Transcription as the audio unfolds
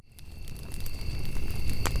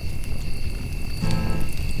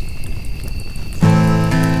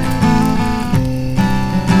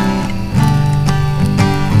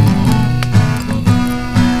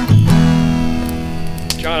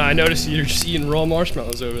noticed you're just eating raw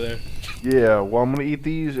marshmallows over there. Yeah, well, I'm gonna eat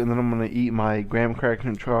these, and then I'm gonna eat my graham cracker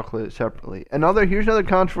and chocolate separately. Here's another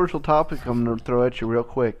controversial topic I'm gonna throw at you real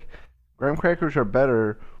quick. Graham crackers are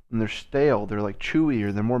better when they're stale. They're like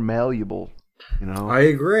chewier. They're more malleable. You know. I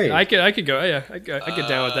agree. I could go. Yeah, I get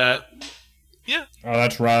down with that. Yeah. Oh,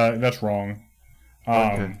 that's right. That's wrong.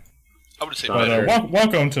 Okay. I would say But better.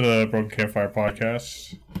 welcome to the Broken Campfire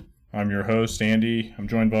Podcast. I'm your host, Andy. I'm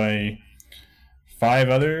joined by 5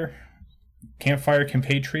 other Campfire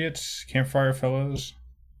compatriots, Campfire fellows.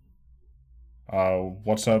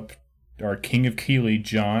 What's up, our King of Keeley,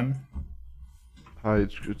 John? Hi,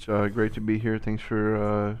 it's great to be here. Thanks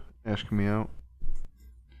for asking me out.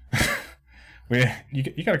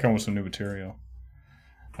 You got to come with some new material.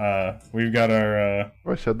 We've got our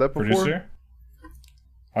I said that before. producer.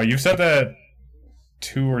 Oh, you've said that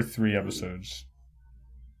 2 or 3 episodes.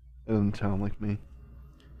 It doesn't sound like me.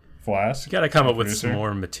 Flask. You gotta come up with producer. some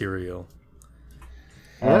more material.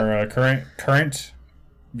 Our current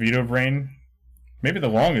Veto Brain, maybe the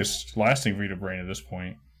longest lasting Veto Brain at this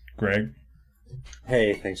point, Greg.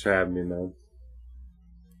 Hey, thanks for having me, man.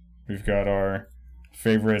 We've got our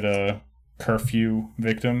favorite curfew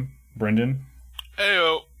victim, Brendan.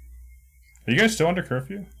 Heyo. Are you guys still under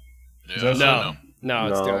curfew? Yeah, that so? No,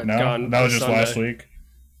 it's No. gone. No, gone that was this just last Sunday. week.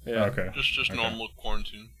 Yeah. Okay. Just Okay. normal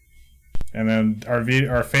quarantine. And then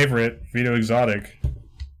our favorite Vito Exotic.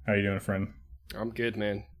 How you doing, friend? I'm good,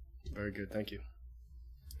 man. Very good, thank you.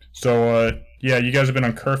 So, yeah, you guys have been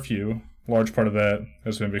on curfew. Large part of that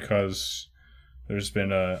has been because there's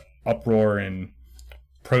been a uproar and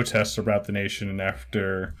protests about the nation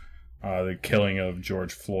after the killing of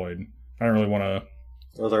George Floyd. I don't really want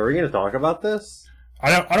to. Are we going to talk about this?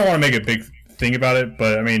 I don't want to make a big thing about it,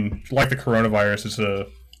 but I mean, like the coronavirus, it's a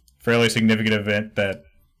fairly significant event that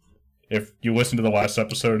if you listen to the last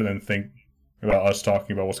episode and then think about us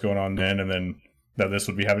talking about what's going on then, and then that this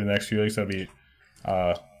would be happening the next few weeks, that'd be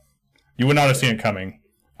you would not have seen it coming.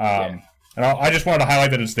 And I just wanted to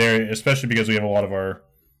highlight that it's there, especially because we have a lot of our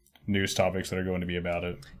news topics that are going to be about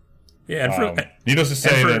it. Yeah, and Needless to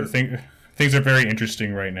say, that things are very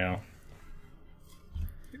interesting right now.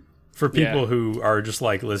 for people who are just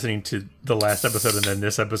like listening to the last episode and then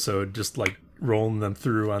this episode, just like rolling them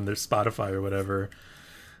through on their Spotify or whatever,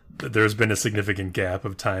 there's been a significant gap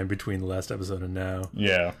of time between the last episode and now.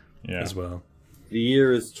 Yeah. As well. The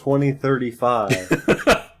year is 2035.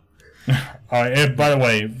 And by the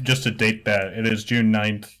way, just to date that, it is June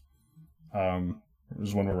 9th.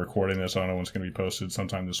 Is when we're recording this. I don't know when it's going to be posted.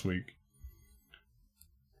 Sometime this week.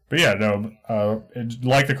 But yeah, no. It's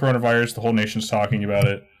like the coronavirus, the whole nation's talking about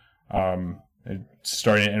it. It's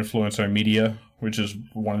starting to influence our media, which is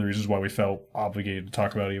one of the reasons why we felt obligated to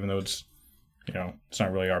talk about it, even though it's, it's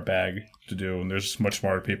not really our bag to do. And there's much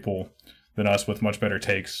smarter people than us with much better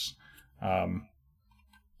takes on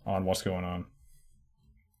what's going on.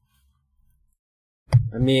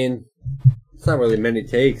 I mean, it's not really many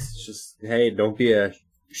takes. It's just, hey, don't be a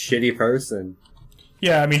shitty person.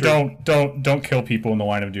 Yeah, I mean, don't kill people in the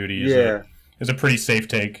line of duty. Is a pretty safe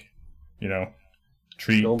take.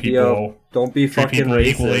 Treat Don't people. Don't be treat fucking people racist.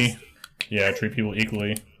 equally. Yeah, treat people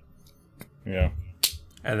equally. Yeah.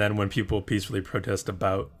 And then when people peacefully protest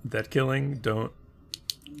about that killing, don't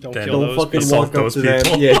Don't Then kill Don't those fucking people. walk up those to them.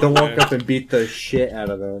 people. Yeah, don't walk up and beat the shit out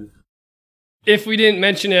of them. If we didn't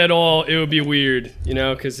mention it at all, it would be weird,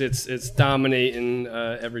 because it's dominating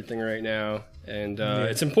everything right now, and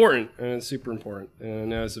it's important, and it's super important. And I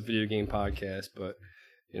know it's a video game podcast, but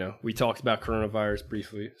we talked about coronavirus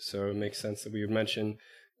briefly, so it makes sense that we would mention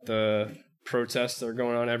the protests that are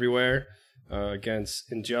going on everywhere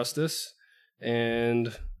against injustice,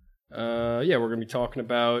 and we're going to be talking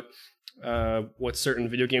about what certain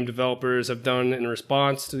video game developers have done in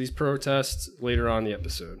response to these protests later on in the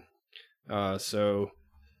episode. So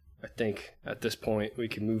I think at this point we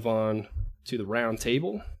can move on to the round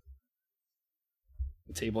table.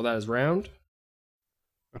 The table that is round.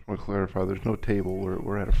 I just want to clarify. There's no table.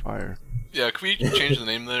 We're at a fire. Yeah, can we change the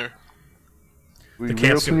name there? Can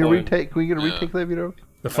campsite you one. retake? Can we get a retake of that, Vito?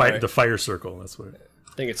 the fire Alright. the fire circle. That's what.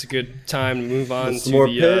 I think it's a good time to move on The to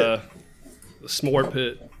s'more the s'more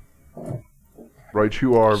pit. Right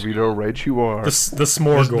you are, Vito. Right you are. The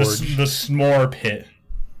s'more The gorge. s'more pit.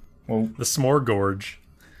 Well, The s'more gorge.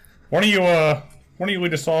 why don't you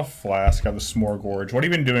lead us off, Flask, on the s'more gorge? What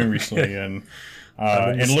have you been doing recently? And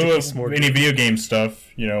been in lieu of s'more any video game stuff,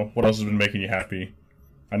 what else has been making you happy?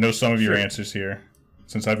 I know some of your answers here,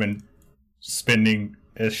 since I've been spending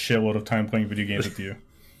a shitload of time playing video games with you.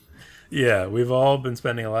 Yeah, we've all been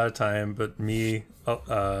spending a lot of time, but me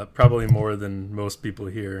probably more than most people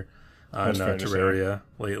here on That's fair to say. Terraria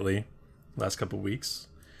lately, last couple weeks.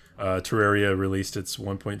 Terraria released its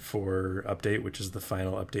 1.4 update, which is the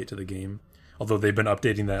final update to the game. Although they've been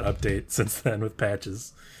updating that update since then with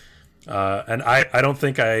patches. And I don't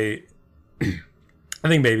think I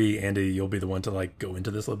think maybe, Andy, you'll be the one to like go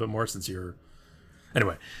into this a little bit more since you're...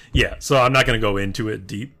 Anyway, yeah, so I'm not going to go into it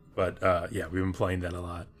deep, but yeah, we've been playing that a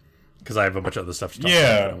lot. Because I have a bunch of other stuff to talk about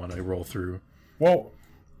that I want to roll through. Well,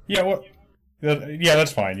 yeah, yeah,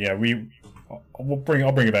 that's fine. Yeah, I'll bring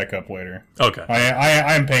it back up later. Okay.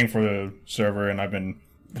 I'm paying for the server, and I've been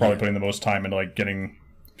probably putting the most time into like getting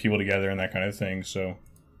people together and that kind of thing. So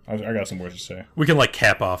I got some words to say. We can like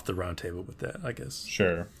cap off the roundtable with that, I guess.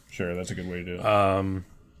 Sure, that's a good way to do it.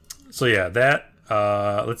 So yeah, that.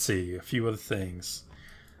 Let's see, a few other things.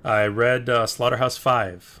 I read Slaughterhouse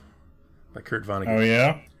 5 by Kurt Vonnegut. Oh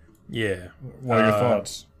yeah. Yeah. What are your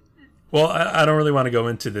thoughts? Well, I don't really want to go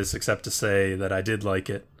into this except to say that I did like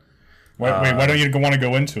it. Wait, why don't you want to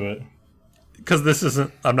go into it? Because this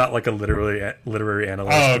isn't. I'm not like a literary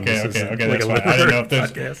analyst. Oh, and okay, this isn't okay. like That's a fine. I didn't know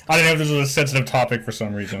podcast. if this was a sensitive topic for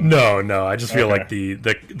some reason. No. I just feel Okay. like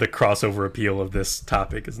the crossover appeal of this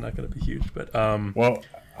topic is not going to be huge. But Well,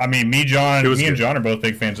 I mean, me and good. John are both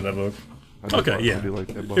big fans of that book. okay, yeah, I do like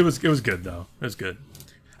that book. it was good though. It was good.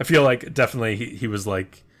 I feel like definitely he was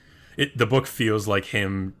like, the book feels like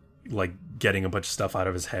him like getting a bunch of stuff out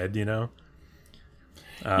of his head, you know.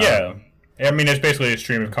 Yeah, I mean, it's basically a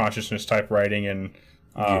stream of consciousness type writing, and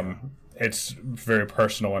it's very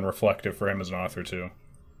personal and reflective for him as an author too.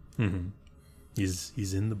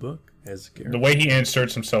 He's in the book as a character. The way he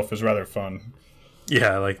inserts himself is rather fun.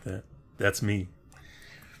 Yeah, I like that. That's me.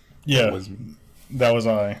 Yeah, That was me. that was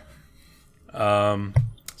I.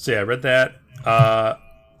 So yeah, I read that.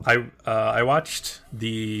 I watched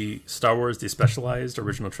the Star Wars Despecialized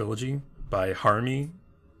original trilogy by Harmy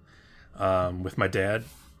with my dad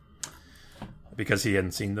because he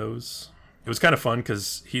hadn't seen those. It was kind of fun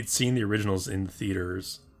because he'd seen the originals in the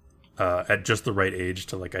theaters at just the right age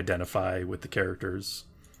to like identify with the characters.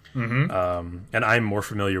 And I'm more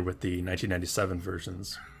familiar with the 1997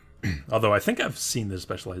 versions, although I think I've seen the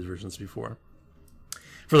Specialized versions before.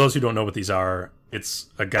 For those who don't know what these are, it's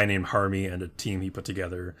a guy named Harmy and a team he put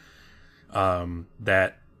together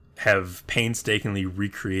that have painstakingly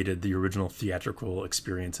recreated the original theatrical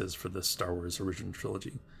experiences for the Star Wars original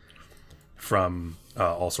trilogy from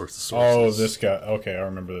all sorts of sources. Oh, this guy. Okay, I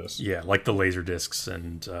remember this. Yeah, like the laser discs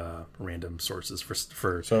and random sources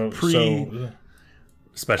for So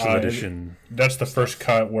special edition. that's the first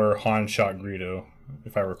cut where Han shot Greedo,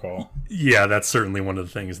 if I recall. Yeah, that's certainly one of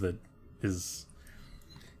the things that is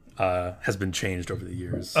has been changed over the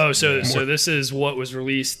years. Oh, so this is what was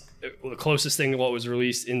released, the closest thing to what was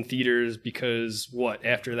released in theaters, because what,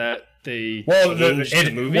 after that they changed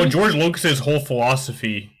the movie? Well, George Lucas's whole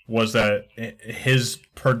philosophy was that his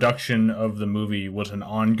production of the movie was an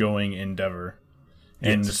ongoing endeavor,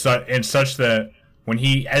 and such that when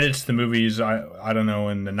he edits the movies, I don't know,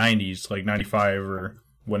 in the 90s, like 95 or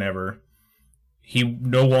whenever, he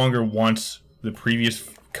no longer wants the previous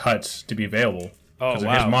cuts to be available. Oh, Because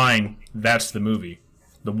wow. in his mind, that's the movie.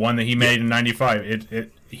 The one that he made in 95.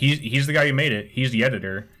 He's the guy who made it. He's the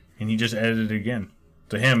editor, and he just edited it again.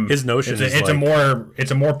 To him, His notion is it's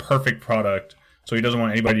like- a more perfect product, so he doesn't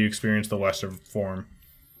want anybody to experience the lesser form.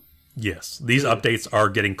 Yes, these updates are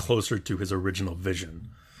getting closer to his original vision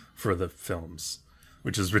for the films,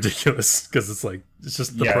 which is ridiculous because it's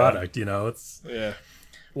just the Yeah. product, you know. It's Yeah.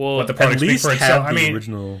 Well, But the product at speaks least for itself. have I the mean,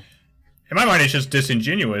 original. in my mind, it's just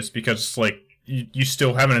disingenuous because it's like you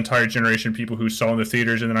still have an entire generation of people who saw in the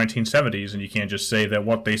theaters in the 1970s, and you can't just say that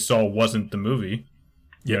what they saw wasn't the movie.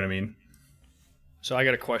 You know what I mean? so I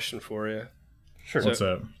got a question for you. Sure. What's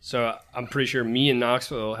up? So I'm pretty sure me and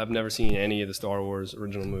Knoxville have never seen any of the Star Wars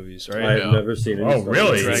original movies, right? I've Yeah. never seen it. Oh,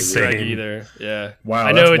 really? Greg, Insane. Greg either. Yeah. Wow,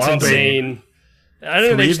 I know that's it's wild. insane. I don't know.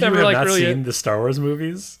 They Three of just you never have like not really. seen the Star Wars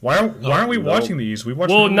movies. Why aren't we no. watching these? We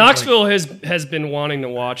watched. Well, them, Knoxville has been wanting to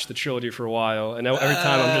watch the trilogy for a while, and every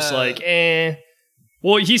time I'm just like, eh.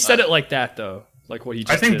 Well, he said it like that though, like what he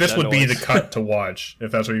just I think did, this that would be the noise. cut to watch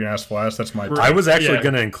if that's what you're gonna ask Flash. That's my. I was actually Yeah.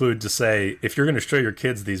 going to include to say, if you're going to show your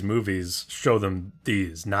kids these movies, show them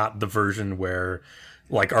these, not the version where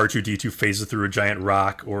like R2-D2 phases through a giant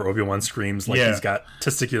rock or Obi-Wan screams like Yeah. he's got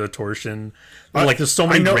testicular torsion. Like there's so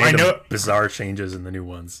many I random know- bizarre changes in the new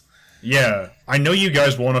ones. Yeah, I know you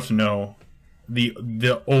guys well enough to know the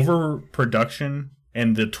overproduction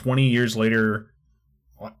and the 20 years later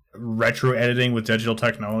retro editing with digital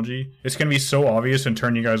technology. It's going to be so obvious and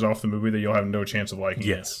turn you guys off the movie that you'll have no chance of liking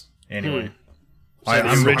Yes. it. Anyway, So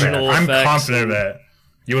the original I'm effects confident of and- that.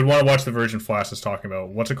 You would want to watch the version Flash is talking about.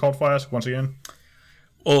 What's it called, Flash? Once again,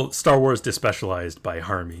 Well, Star Wars Despecialized by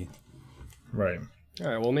Harmy. right? All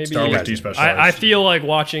right, well maybe Star Wars Yeah. despecialized. I feel like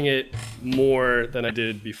watching it more than I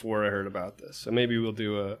did before I heard about this. So maybe we'll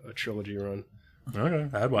do a trilogy run.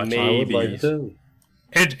 Okay, I'd watch it. I would Maybe. like to.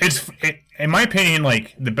 In my opinion,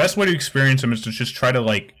 like the best way to experience them is to just try to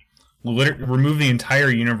like remove the entire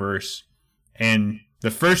universe. And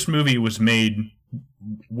the first movie was made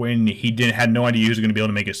when he had no idea he was going to be able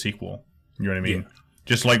to make a sequel. You know what I mean? Yeah.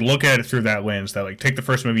 Just like look at it through that lens. That like take the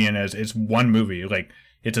first movie in as it's one movie. Like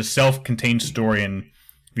it's a self-contained story. And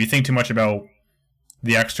if you think too much about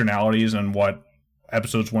the externalities and what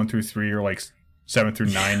episodes 1 through 3 or like 7 through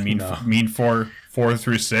 9 mean for 4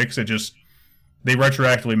 through 6, it just they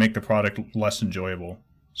retroactively make the product less enjoyable.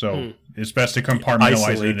 So it's best to compartmentalize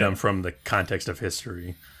Isolate it. them from the context of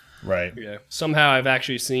history. Right. Yeah. Somehow I've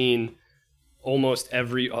actually seen almost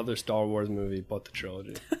every other Star Wars movie but the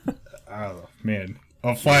trilogy. Oh man,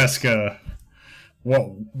 a Flask.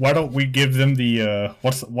 Why don't we give them the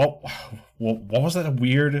what was that, a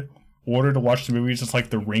weird order to watch the movies? It's like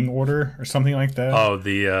the Ring order or something like that. Oh,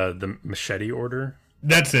 the machete order.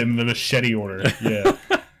 That's it, the machete order. Yeah.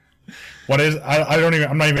 What is? I don't even.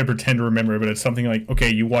 I'm not even gonna pretend to remember it, but it's something like,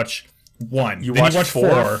 okay, you watch 1, You then watch, you watch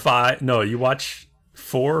 4, 5. No, you watch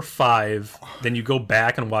 4, 5. Then you go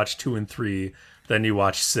back and watch 2 and 3. Then you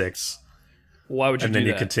watch 6, Why would you and do then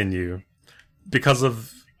you that? continue because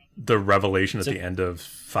of the revelation at the end of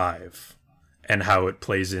 5 and how it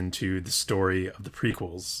plays into the story of the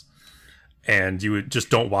prequels. And you just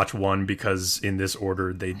don't watch 1 because in this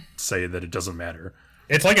order they say that it doesn't matter.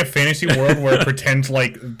 It's like a fantasy world where it pretends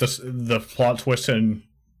like the plot twist in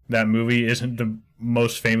that movie isn't the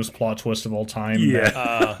most famous plot twist of all time.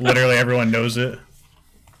 Yeah. Literally everyone knows it.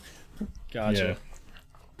 Gotcha.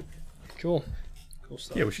 Yeah. Cool. Cool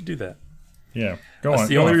stuff. Yeah, we should do that. Yeah. Go It's on.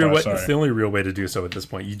 the go only on, real way. Flash, sorry. It's the only real way to do so at this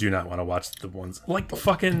point. You do not want to watch the ones like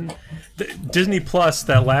fucking Disney Plus.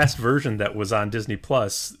 That last version that was on Disney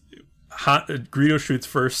Plus, Greedo shoots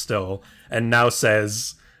first still, and now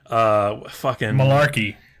says, "Fucking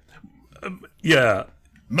Malarkey. yeah."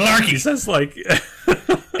 He Malarkey. says like,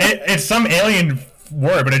 It's some alien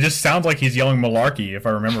word, but it just sounds like he's yelling malarkey, if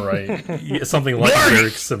I remember right. yeah, something like Malarkey! very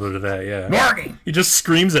similar to that. Yeah, Malarkey. he just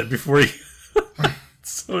screams it before he.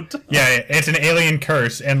 It's so dumb. Yeah, it's an alien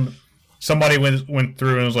curse, and somebody went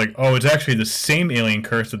through and was like, "Oh, it's actually the same alien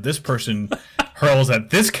curse that this person hurls at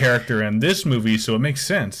this character in this movie, so it makes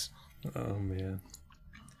sense." Oh man.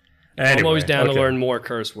 I'm Anyway, always down okay. to learn more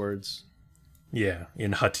curse words. Yeah,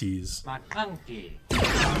 in Huttese. McClunky.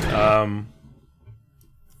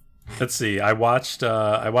 Let's see. I watched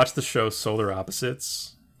the show Solar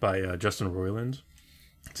Opposites by Justin Roiland.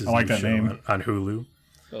 It's his I like new that show name. on Hulu.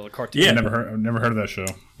 Oh, the cartoon. Yeah. I've never heard of that show.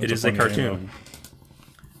 It That's is a funny name, cartoon.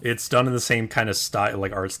 It's done in the same kind of style,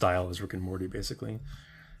 like art style, as Rick and Morty, basically,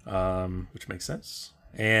 which makes sense.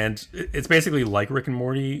 And it's basically like Rick and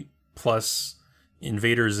Morty plus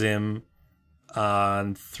Invader Zim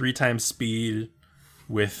on 3 times speed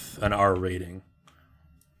with an R rating.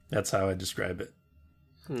 That's how I describe it.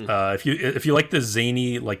 If you like the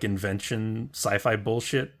zany like invention sci-fi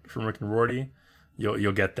bullshit from Rick and Morty,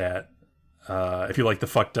 you'll get that. If you like the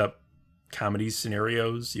fucked up comedy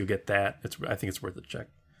scenarios, you'll get that. I think it's worth a check.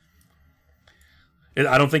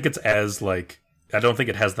 I don't think it's as like I don't think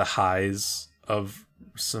it has the highs of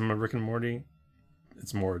some of Rick and Morty.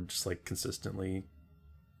 It's more just like consistently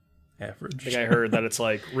average. I think I heard that it's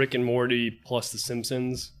like Rick and Morty plus The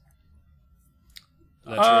Simpsons.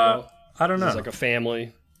 That's I don't know. It's like a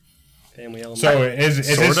family element. So is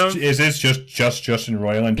Sort of. this just Justin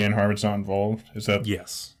Roiland? Dan Harmon's not involved? Is that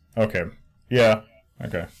Yes. okay? Yeah.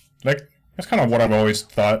 Okay. Like that's kind of what I've always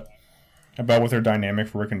thought about with their dynamic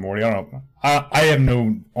for Rick and Morty. I don't know. I have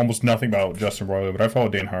almost nothing about Justin Roiland, but I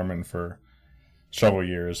followed Dan Harmon for several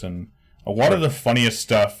years, and a lot of the funniest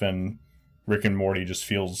stuff in Rick and Morty just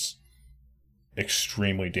feels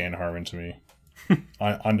extremely Dan Harmon to me.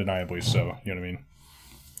 Undeniably so. You know what I mean?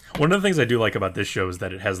 One of the things I do like about this show is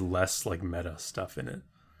that it has less like meta stuff in it,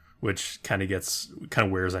 which kind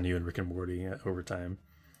of wears on you in Rick and Morty over time.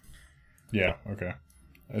 Yeah. Okay.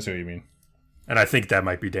 I see what you mean. And I think that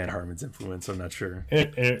might be Dan Harmon's influence. I'm not sure.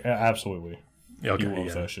 It absolutely. Okay, He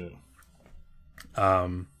loves yeah. that shit.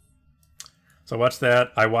 So I watched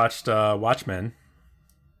that. I watched Watchmen.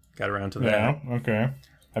 Got around to that. Yeah. Okay.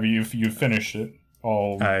 Have you finished it?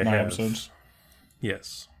 All I 9 have. episodes.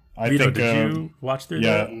 Yes. I Vito, think. did you watch through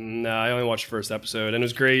yeah. that? No, I only watched the first episode, and it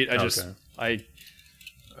was great. Okay.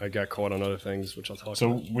 I got caught on other things, which I'll talk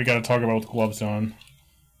So about. we got to talk about the gloves on.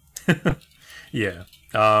 Yeah.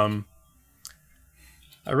 I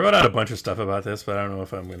wrote out a bunch of stuff about this, but I don't know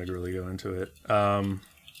if I'm going to really go into it.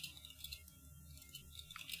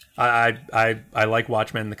 I like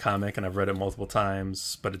Watchmen the comic, and I've read it multiple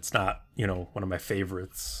times, but it's not one of my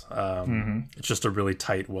favorites. It's just a really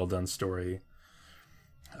tight, well done story.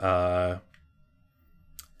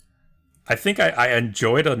 I think I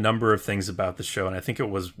enjoyed a number of things about the show, and I think it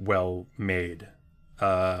was well made.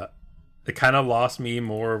 It kind of lost me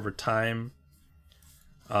more over time.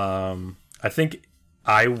 I think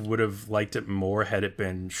I would have liked it more had it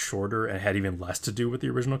been shorter and had even less to do with the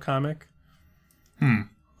original comic. Okay.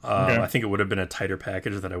 I think it would have been a tighter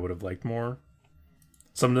package that I would have liked more.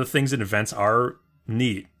 Some of the things in events are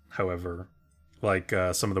neat, however, like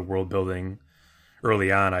some of the world building.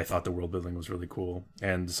 Early on, I thought the world building was really cool,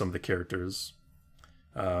 and some of the characters.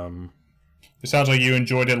 It sounds like you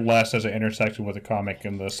enjoyed it less as it intersected with the comic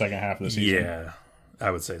in the second half of the season. Yeah,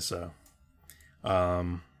 I would say so.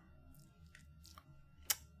 Some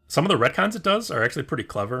of the retcons it does are actually pretty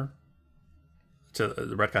clever. To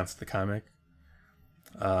the retcons to the comic.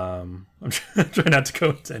 I'm trying not to go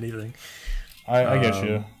into anything. I get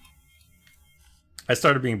you. I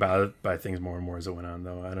started being bothered by things more and more as it went on,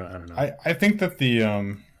 though. I don't know. I think that the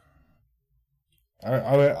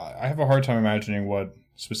I have a hard time imagining what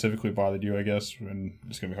specifically bothered you. I guess, and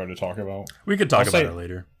it's gonna be hard to talk about. We could talk about it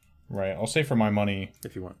later, right? I'll say for my money,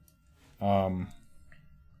 if you want. I'll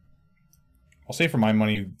say for my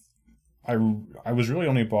money, I was really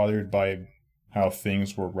only bothered by how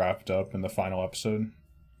things were wrapped up in the final episode,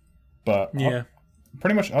 but yeah,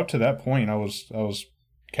 pretty much up to that point, I was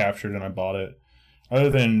captured and I bought it. Other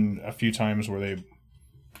than a few times where they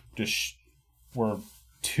just were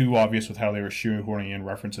too obvious with how they were shoehorning in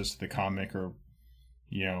references to the comic, or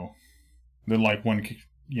the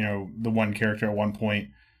one character at one point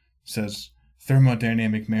says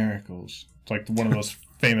thermodynamic miracles. It's like one of those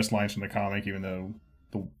famous lines from the comic, even though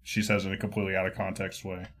she says it in a completely out of context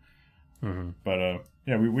way. Mm-hmm. But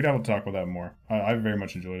yeah, we'd have to talk about that more. I very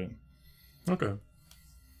much enjoyed it. Okay.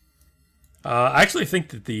 I actually think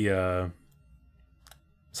that the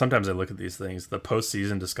sometimes I look at these things. The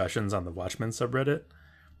post-season discussions on the Watchmen subreddit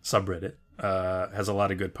has a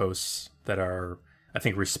lot of good posts that are, I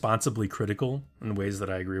think, responsibly critical in ways that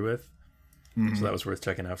I agree with. Mm-hmm. So that was worth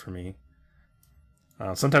checking out for me.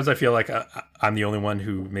 Sometimes I feel like I'm the only one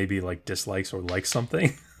who maybe like dislikes or likes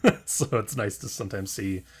something, so it's nice to sometimes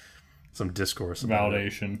see some discourse about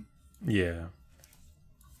validation. Yeah.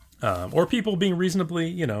 Or people being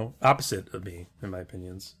reasonably, opposite of me in my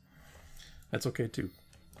opinions. That's okay too.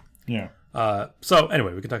 Yeah. So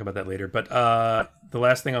anyway, we can talk about that later. But the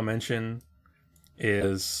last thing I'll mention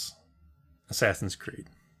is Assassin's Creed.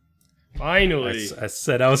 Finally. I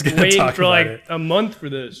said I was going to talk for about like it. a month for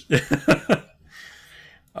this.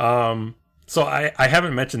 So I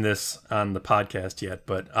haven't mentioned this on the podcast yet,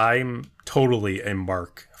 but I'm totally a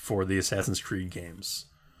mark for the Assassin's Creed games.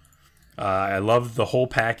 I love the whole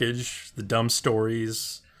package, the dumb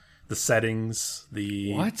stories, the settings,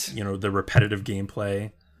 the repetitive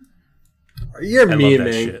gameplay. You're I mean, love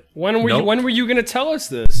that man. shit. When Nope. were you going to tell us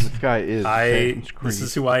this? This guy is Assassin's Creed. This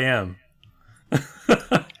is who I am.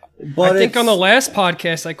 But I think on the last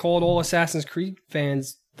podcast I called all Assassin's Creed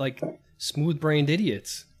fans like smooth-brained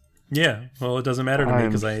idiots. Yeah, well, it doesn't matter to me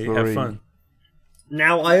because I have fun.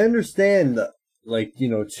 Now I understand,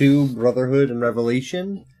 2 Brotherhood and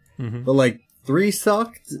Revelation, but 3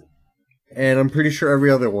 sucked, and I'm pretty sure every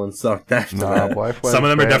other one sucked after that. Black Flag's Some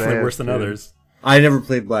of them are definitely badass, worse than dude. others. I never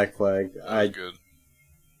played Black Flag. That was good.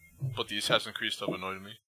 But the Assassin's Creed stuff annoyed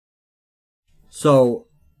me. So,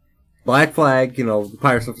 Black Flag, the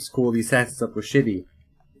pirate stuff was cool, the assassin stuff was shitty.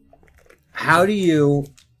 How do you...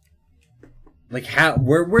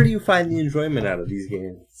 where do you find the enjoyment out of these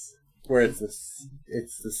games? Where it's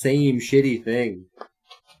the same shitty thing.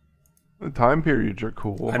 The time periods are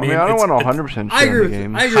cool. I mean, mean, I don't it's- want 100% I shit agree in the with-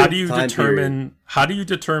 game. I agree How with do you time determine? How do you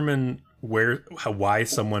determine why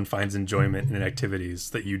someone finds enjoyment in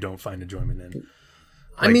activities that you don't find enjoyment in?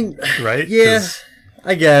 I mean, right? yeah, 'Cause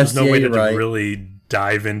I guess. there's no way to you're right. really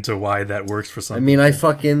dive into why that works for I some. mean, I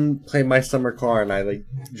fucking play my summer car and I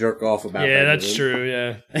jerk off about. Yeah, that that's game. true,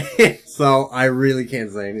 yeah. So I really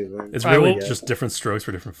can't say anything. It's I really will- just different strokes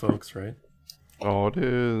for different folks, right? Oh, it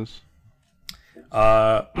is.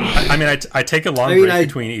 I take a long I mean, break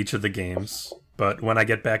between each of the games, but when I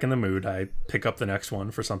get back in the mood, I pick up the next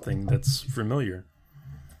one for something that's familiar.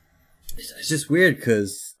 It's just weird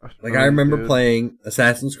because, I really remember good. playing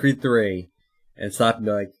Assassin's Creed 3 and stopping and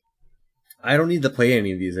be like, I don't need to play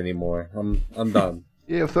any of these anymore. I'm done.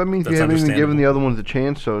 Yeah, so that means That's you haven't even given understandable. the other ones a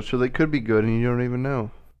chance, so they could be good and you don't even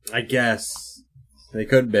know. I guess they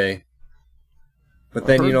could be. But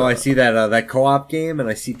then, heard I that. see that co-op game and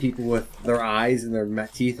I see people with their eyes and their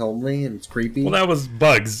teeth only and it's creepy. Well, that was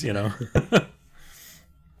bugs,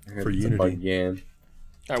 for It's a Unity. bug game.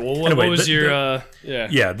 All right, well, Anyway, what was your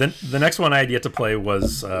Yeah, the next one I had yet to play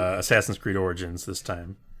was Assassin's Creed Origins this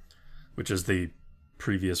time, which is the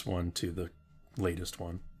previous one to the latest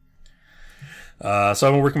one. So I've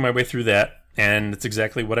been working my way through that, and it's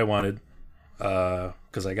exactly what I wanted,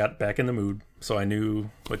 because I got back in the mood, so I knew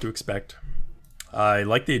what to expect. I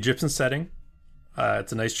like the Egyptian setting.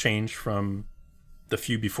 It's a nice change from the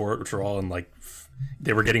few before it, which were all in like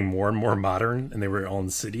they were getting more and more modern, and they were all in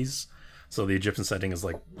cities. So the Egyptian setting is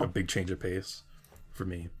like a big change of pace for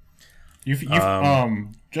me. You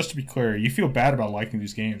just to be clear, you feel bad about liking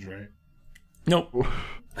these games, right? Nope.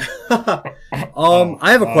 I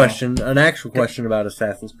have a question, an actual question about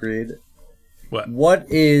Assassin's Creed. What?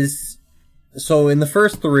 So in the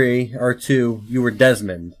first 3 or 2, you were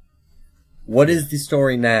Desmond. What is the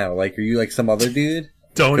story now? Like, are you like some other dude?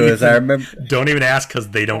 Don't even ask, because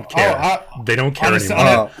they don't care. They don't care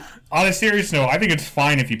anymore. On a serious note, I think it's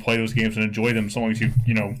fine if you play those games and enjoy them, so long as you're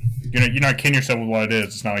not kidding yourself with what it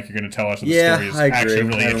is. It's not like you're going to tell us that the story is actually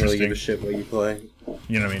really I don't interesting. really give a shit what you play.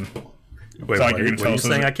 You know what I mean? Wait, what are you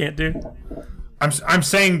saying I can't do? I'm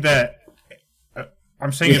saying that.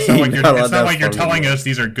 I'm saying it's not like you're telling us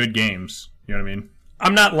these are good games. You know what I mean?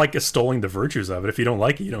 I'm not like extolling the virtues of it. If you don't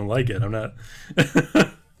like it, you don't like it. I'm not.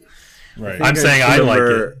 Right. I'm saying I like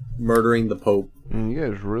it. Murdering the Pope. You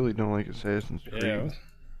guys really don't like Assassin's Creed. yeah.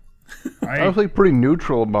 I was like pretty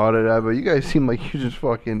neutral about it, but you guys seem like you just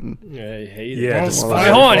fucking. Yeah, I hate it. Yeah,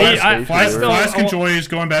 Well, hold on. Flask enjoys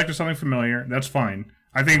going back to something familiar. That's fine.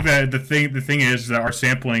 I think that the thing is that our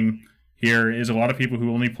sampling here is a lot of people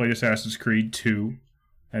who only played Assassin's Creed 2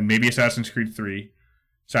 and maybe Assassin's Creed 3.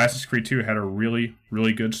 Assassin's Creed 2 had a really,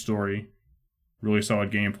 really good story, really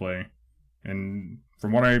solid gameplay, and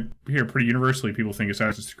from what I hear, pretty universally, people think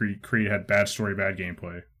Assassin's Creed had bad story, bad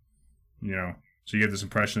gameplay. You know, so you get this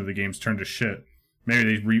impression that the game's turned to shit.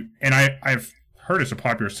 Maybe I've heard it's a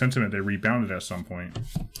popular sentiment they rebounded at some point.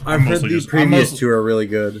 I've heard the previous 2 are really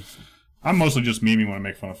good. I'm mostly just memeing when I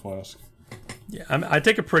make fun of Flask. Yeah, I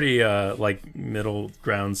take a pretty like middle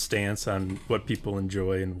ground stance on what people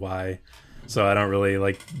enjoy and why, so I don't really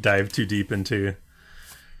like dive too deep into,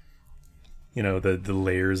 the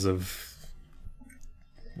layers of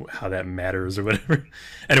how that matters or whatever.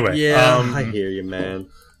 Anyway, yeah, I hear you, man.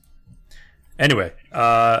 Anyway,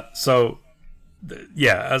 so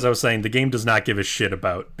as I was saying, the game does not give a shit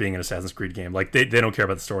about being an Assassin's Creed game. Like they don't care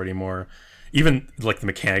about the story anymore. Even like the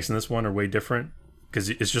mechanics in this one are way different, because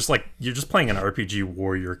it's just like you're just playing an RPG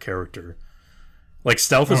warrior character. Like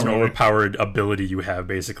stealth is an overpowered ability you have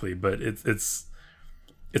basically, but it's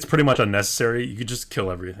pretty much unnecessary. You could just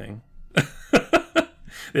kill everything.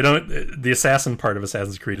 The assassin part of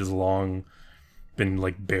Assassin's Creed has long been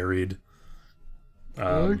like buried.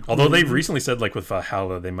 Although they've recently said like with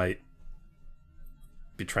Valhalla they might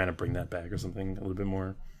be trying to bring that back or something a little bit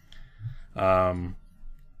more.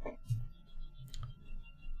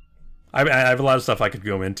 I have a lot of stuff I could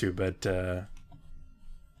go into, but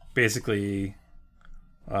basically,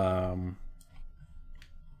 I'll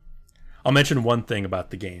mention one thing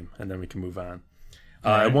about the game, and then we can move on.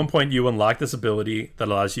 Right. At one point, you unlock this ability that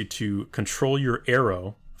allows you to control your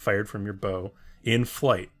arrow fired from your bow in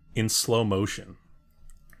flight, in slow motion.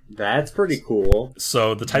 That's pretty cool.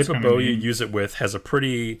 So the type of bow you use it with has a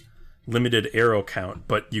pretty limited arrow count,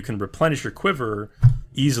 but you can replenish your quiver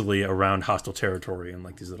easily around hostile territory in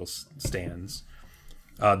like these little stands.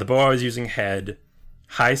 The bow I was using had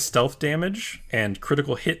high stealth damage and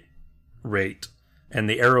critical hit rate, and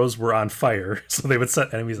the arrows were on fire, so they would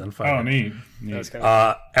set enemies on fire. Oh, neat.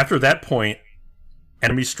 After that point,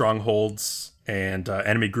 enemy strongholds and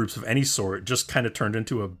enemy groups of any sort just kind of turned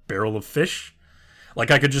into a barrel of fish.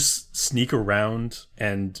 Like I could just sneak around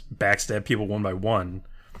and backstab people one by one.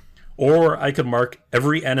 Or I could mark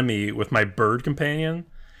every enemy with my bird companion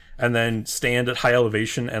and then stand at high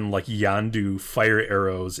elevation and like Yandu fire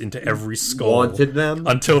arrows into every skull. Wanted them?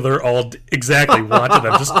 Until they're all exactly wanted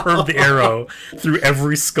them. Just curve the arrow through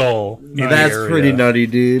every skull. That's pretty nutty,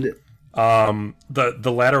 dude.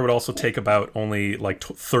 The latter would also take about only like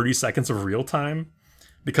 30 seconds of real time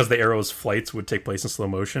because the arrow's flights would take place in slow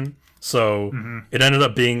motion. So it ended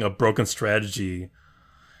up being a broken strategy.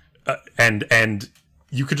 And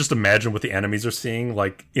you could just imagine what the enemies are seeing.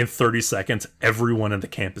 Like, in 30 seconds, everyone in the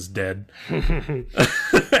camp is dead.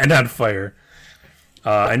 And on fire.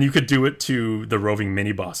 And you could do it to the roving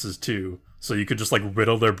mini-bosses, too. So you could just, like,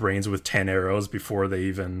 riddle their brains with 10 arrows before they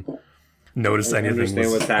even notice anything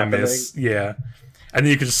was amiss. Yeah. And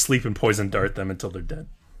then you could just sleep and poison dart them until they're dead.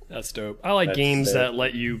 That's dope. I like games that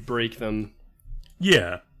let you break them.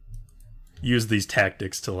 Yeah. Use these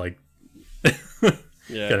tactics to, like,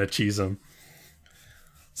 kind of cheese them.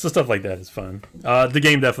 So stuff like that is fun. The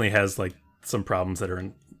game definitely has like some problems that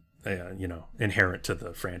are inherent to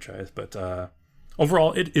the franchise, but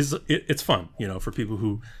overall it's fun. For people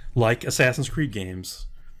who like Assassin's Creed games,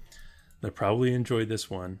 they probably enjoyed this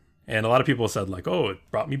one. And a lot of people said like, "Oh, it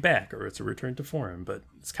brought me back," or "It's a return to form," but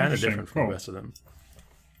it's kind of different from the rest of them.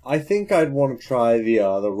 I think I'd want to try the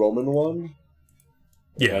Roman one.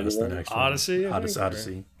 Yeah, that's the next Odyssey, one.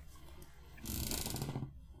 Odyssey.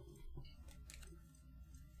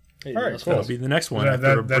 Hey, All right, that's cool. That'll be the next one.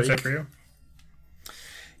 That's it for you?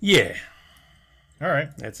 Yeah. All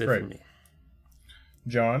right. That's it Great. for me.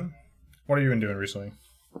 John, what have you been doing recently?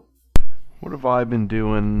 What have I been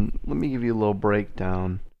doing? Let me give you a little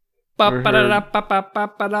breakdown. Deep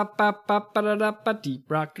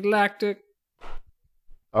Rock Galactic.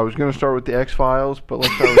 I was going to start with the X-Files, but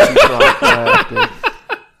let's start with Deep Rock Galactic.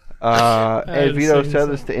 As Vito said,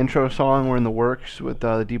 it's the intro song. We're in the works with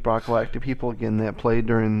the Deep Rock Galactic people. Again, that played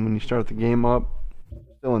during when you start the game up.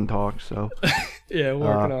 Still in talks, so. Yeah,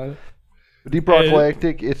 working on it. Deep Rock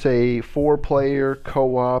Galactic, it's a 4-player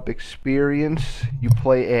co-op experience. You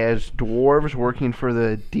play as dwarves working for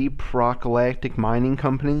the Deep Rock Galactic Mining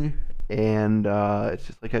Company, and it's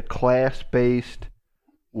just like a class-based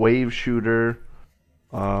wave shooter.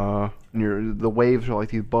 The waves are like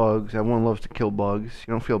these bugs. Everyone loves to kill bugs.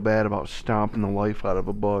 You don't feel bad about stomping the life out of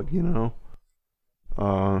a bug,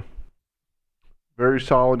 Very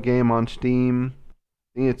solid game on Steam.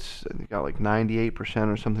 I think it's got like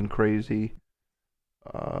 98% or something crazy.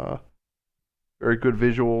 Very good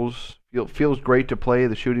visuals. Feels great to play.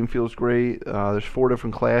 The shooting feels great. There's 4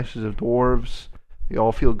 different classes of dwarves. They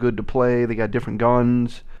all feel good to play. They got different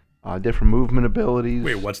guns, different movement abilities.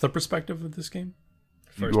 Wait, what's the perspective of this game?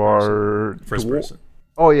 First person.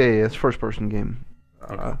 Oh yeah, it's first person game.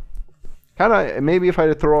 Okay. Kind of maybe if I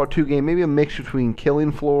had to throw out 2 games, maybe a mix between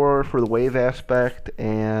Killing Floor for the wave aspect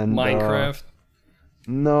and Minecraft.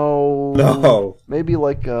 No. Maybe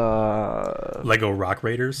like Lego Rock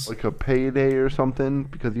Raiders, like a Payday or something,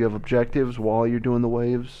 because you have objectives while you're doing the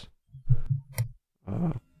waves.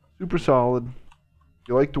 Super solid. If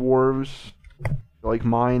you like dwarves, you like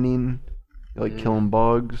mining, you like killing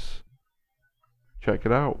bugs, check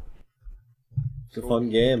it out. It's a fun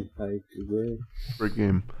game. I agree. Great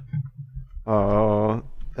game. And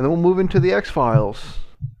then we'll move into the X-Files.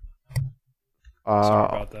 Sorry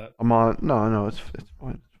about that. I'm on. No, it's fine. It's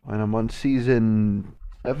fine. I'm on season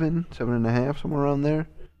 7.5, somewhere around there.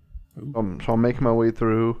 So I'm making my way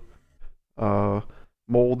through.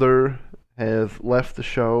 Mulder has left the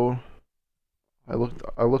show. I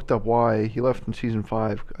looked up why he left in season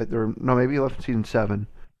 5. Maybe he left in season 7.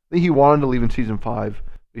 I think he wanted to leave in season 5.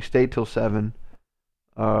 He stayed till 7.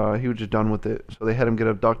 He was just done with it. So they had him get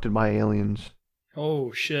abducted by aliens.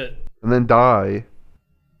 Oh shit! And then die.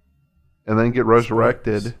 And then get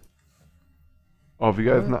resurrected. Oh, if you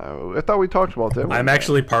guys know, I thought we talked about that. I'm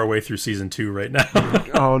actually partway through season 2 right now.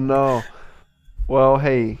 Oh no. Well,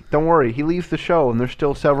 hey, don't worry. He leaves the show, and there's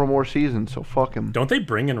still several more seasons. So fuck him. Don't they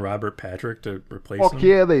bring in Robert Patrick to replace him? Fuck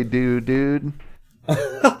yeah, they do, dude. He's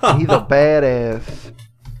a badass.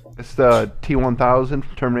 It's the T-1000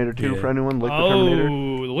 from Terminator 2 for anyone. Terminator.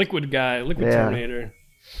 The liquid guy, Terminator.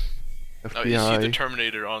 FBI. Oh, is he the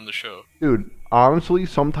Terminator on the show? Dude, honestly,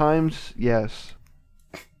 sometimes, yes.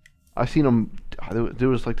 I seen him. There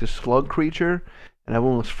was like this slug creature, and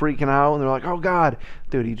everyone was freaking out, and they're like, "Oh God,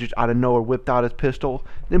 dude!" He just out of nowhere whipped out his pistol,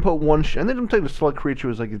 didn't put one, and then I'm telling you, the slug creature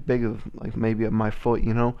was like as big as like maybe at my foot,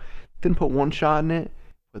 Didn't put one shot in it,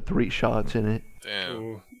 but 3 shots in it. Damn.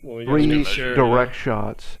 Ooh. Well, 3 direct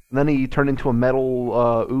shots, and then he turned into a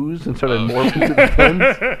metal ooze and started morphing to the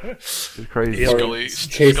twins. It's crazy. Scully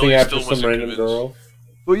Chasing after still some wasn't random convinced. girl.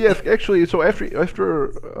 Well, yes, actually, so after he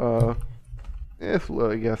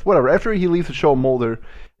leaves the show, Mulder,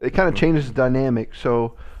 it kind of changes the dynamic.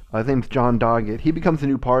 So I think it's John Doggett. He becomes the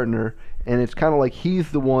new partner, and it's kind of like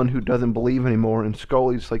he's the one who doesn't believe anymore, and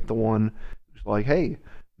Scully's like the one who's like, hey,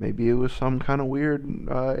 maybe it was some kind of weird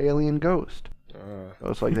alien ghost. So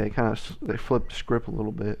it's like they flipped the script a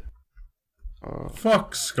little bit.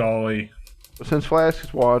 Fuck Scully. But since Flask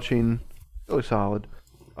is watching, really solid.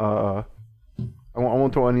 I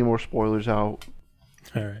won't throw any more spoilers out.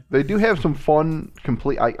 All right. They do have some fun,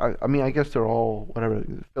 complete. I mean, I guess they're all whatever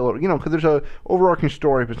filler, because there's a overarching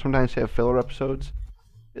story, but sometimes they have filler episodes.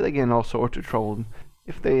 They get in all sorts of trouble.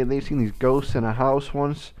 If they seen these ghosts in a house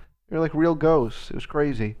once, they're like real ghosts. It was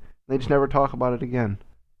crazy. They just never talk about it again.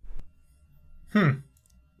 I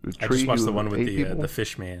just watched the one with the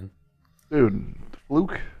fish man. Dude,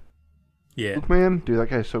 Fluke. Yeah. Fluke man, dude, that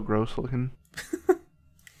guy's so gross looking.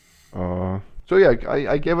 So yeah,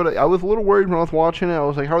 I gave it. I was a little worried when I was watching it. I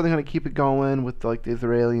was like, how are they going to keep it going with like the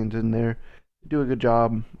Israelis in there? They do a good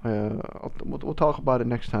job. We'll talk about it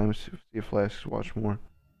next time. See if Flash watch more.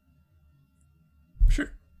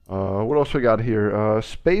 Sure. What else we got here?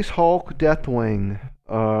 Space Hulk Deathwing.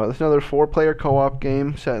 That's another 4-player co-op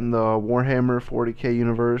game set in the Warhammer 40k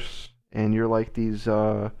universe, and you're like these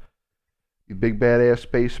big badass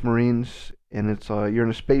space marines, and it's you're in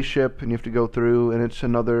a spaceship and you have to go through, and it's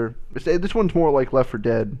another. This one's more like Left 4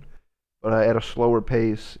 Dead, but at a slower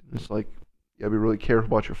pace. It's like you gotta be really careful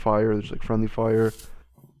about your fire. There's like friendly fire.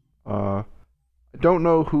 I don't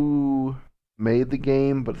know who made the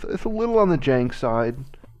game, but it's a little on the jank side.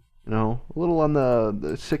 You know, a little on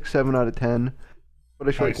the 6, 7 out of 10. But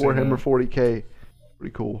I feel like Warhammer 40k,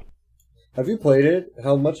 pretty cool. Have you played it?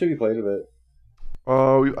 How much have you played of it?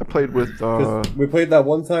 I played with. 'Cause we played that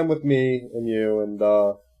one time with me and you and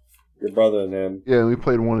your brother and him. Yeah, we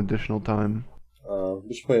played one additional time.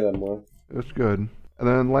 We should play that more. It was good. And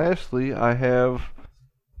then lastly, I have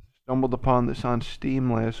stumbled upon this on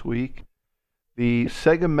Steam last week. The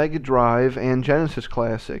Sega Mega Drive and Genesis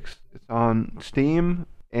classics. It's on Steam,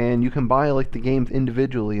 and you can buy like the games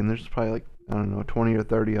individually, and there's probably like, I don't know, 20 or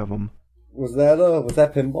 30 of them. Was that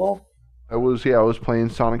pinball? I was playing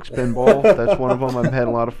Sonic Spinball. That's one of them. I've had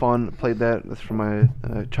a lot of fun. Played that. That's from my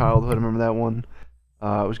childhood. I remember that one.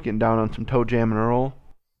 I was getting down on some Toe Jam and Earl.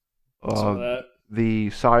 Saw that. The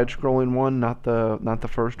side-scrolling one, not the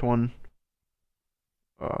first one.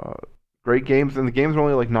 Great games, and the games are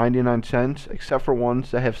only like 99 cents, except for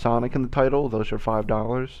ones that have Sonic in the title. Those are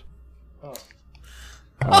 $5.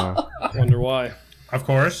 Oh. Wonder why. Of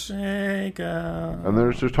course. Sega. And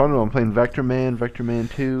there's a ton of them. I'm playing Vector Man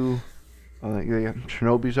 2. They got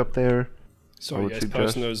Shinobi's up there. So you guys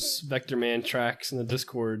posting those Vector Man tracks in the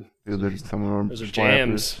Discord. Dude, some of them Those are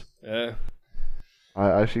jams. slappers. Yeah.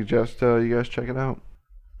 I suggest you guys check it out.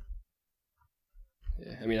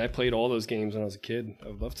 Yeah. I mean, I played all those games when I was a kid. I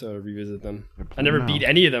would love to revisit them. They're I never playing beat now.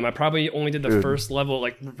 any of them. I probably only did the Dude. first level,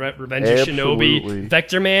 like Revenge of Absolutely. Shinobi,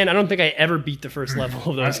 Vector Man. I don't think I ever beat the first level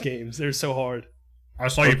of those games. They're so hard. I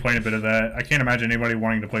saw you playing a bit of that. I can't imagine anybody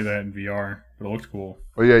wanting to play that in VR, but it looked cool.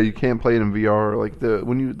 Oh yeah, you can't play it in VR. Like the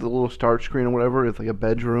little start screen or whatever, it's like a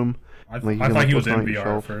bedroom. I Like, you thought can he was look in on it VR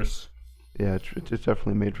yourself. first. Yeah, it's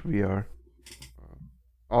definitely made for VR.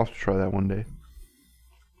 I'll have to try that one day.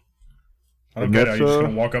 I don't And get it. Are you that's, just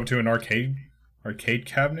gonna walk up to an arcade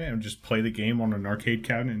cabinet and just play the game on an arcade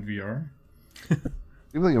cabinet in VR?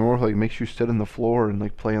 Seems like it more like makes you sit on the floor and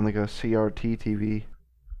like play on like a CRT TV.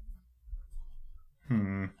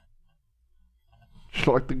 Just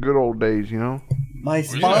like the good old days, you know? My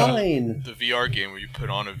Where's spine! The VR game where you put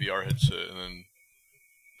on a VR headset and then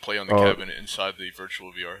play on the Oh. cabinet inside the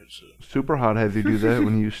virtual VR headset. Super Hot has you do that.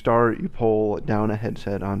 When you start, you pull down a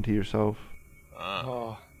headset onto yourself. Ah.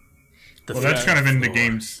 Oh. The Well, that's fact- kind of in the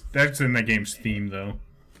game's. That's in the game's theme, though.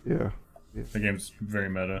 Yeah. The game's very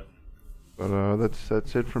meta. But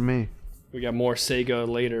that's it for me. We got more Sega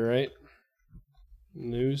later, right?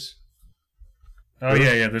 News. Oh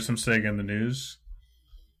yeah. There's some Sega in the news.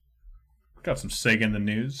 Got some Sega in the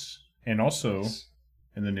news, and also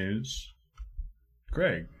in the news,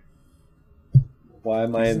 Greg. Why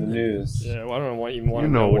am I in the news? Yeah, well, I don't know why you want You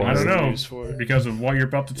to know know what why. I he's don't in the know news for. because of what you're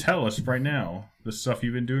about to tell us right now. The stuff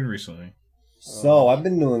you've been doing recently. So, I've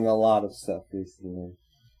been doing a lot of stuff recently.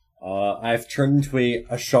 I've turned into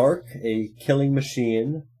a shark, a killing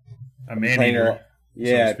machine. A Playing man-eater.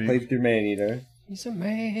 Yeah, I speak. played through Maneater. He's a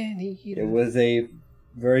man-eater. It was a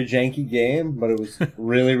very janky game, but it was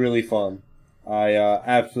really, really fun. I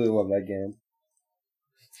absolutely love that game.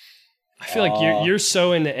 I feel like you're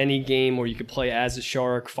so into any game where you could play as a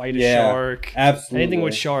shark, fight a Yeah, shark. Absolutely. Anything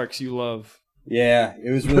with sharks you love. Yeah,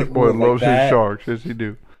 it was really That cool. boy like loves that. his sharks. Yes, he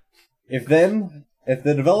do. If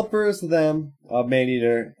the developers of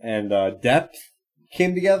Maneater and Depth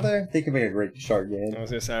came together, they could make a great shark game. I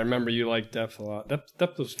was gonna say, I remember you liked Depth a lot.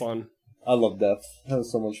 Depth was fun. I love Depth. That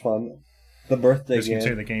was so much fun. The birthday Just gonna say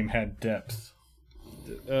game. the game had depth.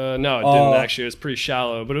 No, it didn't actually. It was pretty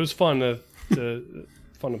shallow, but it was fun to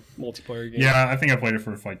multiplayer game. Yeah, I think I played it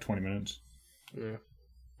for like 20 minutes. Yeah.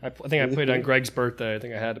 I think I played it on Greg's birthday. I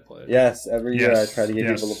think I had to play it. Yes, every year I Yes, try to get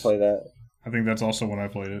yes. people to play that. I think that's also when I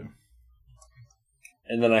played it.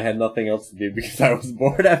 And then I had nothing else to do because I was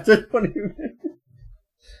bored after 20 minutes.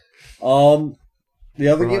 The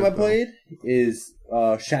other game I played is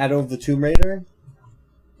Shadow of the Tomb Raider,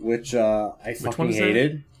 which I one fucking is that?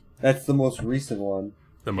 hated. That's the most recent one.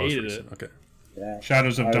 The most Hated recent. it. Okay. Yeah,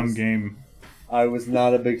 Shadows of I Dumb was- Game. I was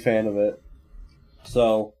not a big fan of it.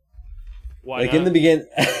 So, Why like not? in the beginning,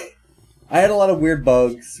 I had a lot of weird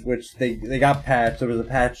bugs, which they got patched. There was a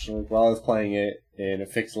patch while I was playing it, and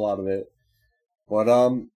it fixed a lot of it. But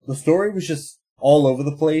the story was just all over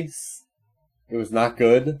the place. It was not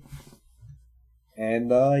good, and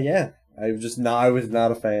yeah, I was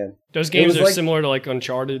not a fan. Those games are similar to like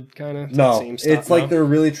Uncharted, kind of. No, it's like they're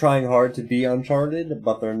really trying hard to be Uncharted,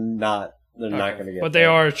 but they're not. They're not going to get. But they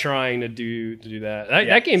are trying to do that.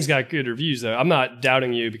 That game's got good reviews, though. I'm not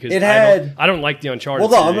doubting you because I don't like the Uncharted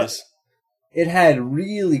series. It had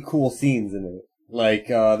really cool scenes in it. Like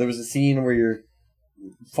there was a scene where you're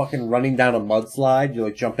fucking running down a mudslide. You're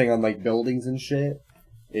like jumping on like buildings and shit.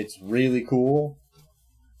 It's really cool.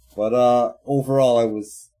 But overall,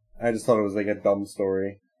 I just thought it was like a dumb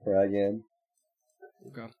story for that game.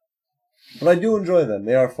 Okay. But I do enjoy them.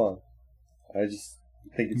 They are fun. I just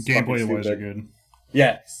think it's gameplay wise are good.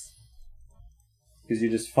 Yes. Because you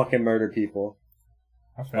just fucking murder people.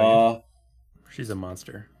 She's a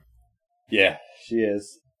monster. Yeah, she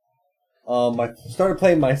is. I started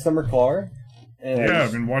playing My Summer Car. And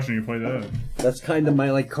I've been watching you play that. That's kind of my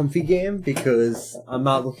like comfy game because I'm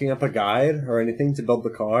not looking up a guide or anything to build the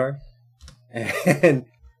car, and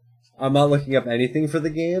I'm not looking up anything for the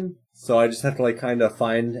game. So I just have to like kind of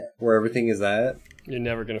find where everything is at. You're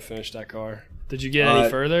never gonna finish that car. Did you get any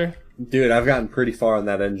further? Dude, I've gotten pretty far on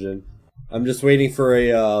that engine. I'm just waiting for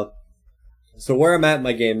a. So where I'm at in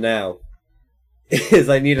my game now is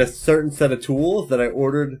I need a certain set of tools that I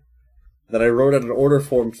ordered. That I wrote out an order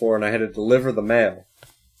form for, and I had to deliver the mail.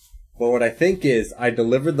 But what I think is, I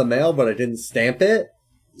delivered the mail, but I didn't stamp it,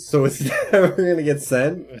 so it's never going to get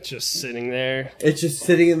sent. It's just sitting there. It's just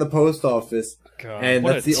sitting in the post office, God, and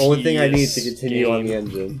that's the only thing I need to continue on the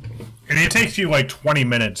engine. And it takes you like 20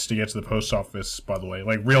 minutes to get to the post office, by the way.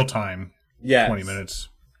 Like, real time. Yeah. 20 minutes.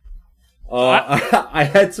 I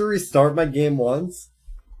had to restart my game once,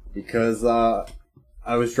 because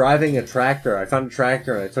I was driving a tractor. I found a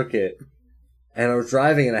tractor, and I took it. And I was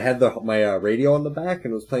driving, and I had my radio on the back,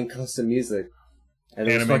 and it was playing custom music. And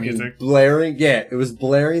it was fucking music? Blaring. Yeah, it was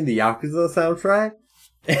blaring the Yakuza soundtrack.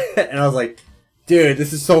 And I was like, dude,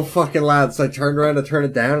 this is so fucking loud. So I turned around to turn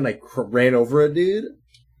it down, and I ran over a dude.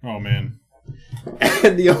 Oh, man.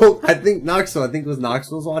 And I think it was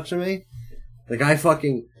Knoxville was watching me. The guy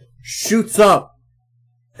fucking shoots up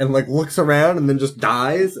and, like, looks around and then just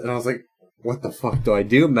dies. And I was like, what the fuck do I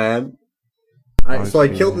do, man? So I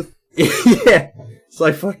killed the... Yeah, so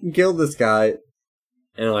I fucking killed this guy,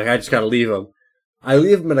 and like I just gotta leave him. I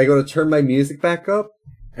leave him, and I go to turn my music back up,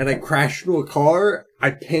 and I crash into a car.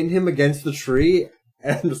 I pin him against the tree,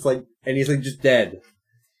 and he's like just dead.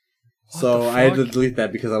 So I had to delete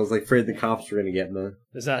that because I was like afraid the cops were gonna get me.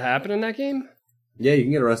 Does that happen in that game? Yeah, you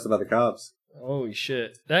can get arrested by the cops. Holy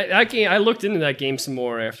shit! That game, I looked into that game some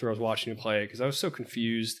more after I was watching you play it because I was so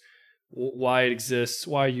confused why it exists,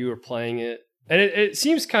 why you were playing it. And it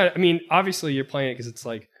seems kind of, I mean, obviously you're playing it because it's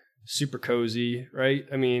like super cozy, right?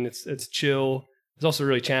 I mean, it's chill. It's also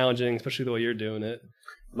really challenging, especially the way you're doing it.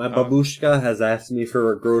 My babushka has asked me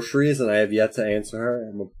for groceries, and I have yet to answer her.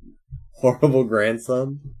 I'm a horrible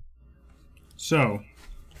grandson. So,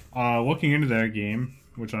 looking into that game,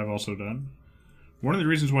 which I've also done, one of the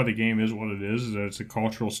reasons why the game is what it is that it's a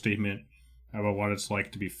cultural statement about what it's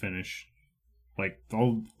like to be Finnish. Like,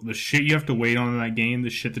 all the shit you have to wait on in that game, the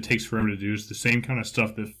shit that takes forever to do, is the same kind of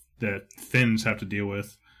stuff that Finns have to deal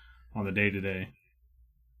with on the day-to-day.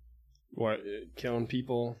 What, killing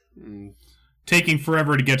people? Taking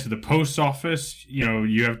forever to get to the post office. You know,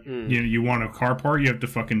 you have you want a car part, you have to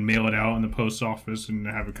fucking mail it out in the post office and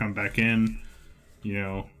have it come back in. You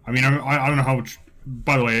know, I mean, I don't know how much...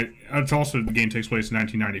 By the way, it's also, the game takes place in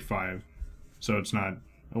 1995, so it's not...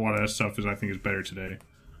 A lot of that stuff I think is better today.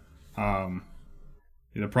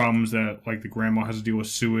 The problems that, like, the grandma has to deal with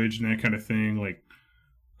sewage and that kind of thing, like,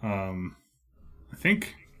 I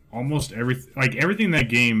think almost everything in that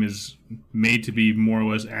game is made to be more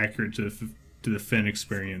or less accurate to the Finn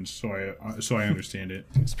experience, so I understand it.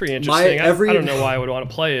 It's pretty interesting. I don't know why I would want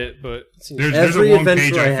to play it, but there's a long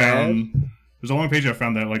page I found. There's a long page I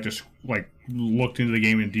found that looked into the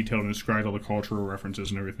game in detail and described all the cultural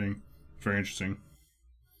references and everything. Very interesting.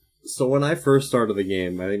 So when I first started the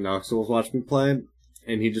game, I think Knoxville was watching me play,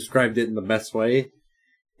 and he described it in the best way.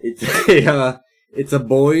 It's a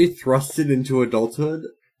boy thrusted into adulthood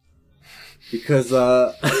because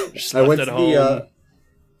I went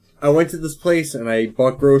to this place and I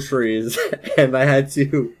bought groceries and I had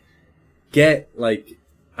to get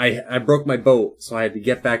I broke my boat, so I had to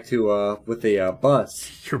get back to with a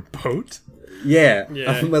bus. Your boat? Yeah.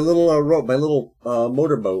 My little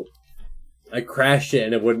motorboat. I crashed it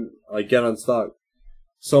and it wouldn't get unstuck.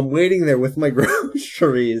 So I'm waiting there with my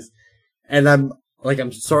groceries, and I'm like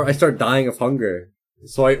I start dying of hunger.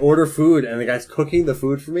 So I order food, and the guy's cooking the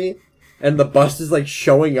food for me, and the bus is like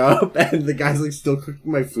showing up, and the guy's like still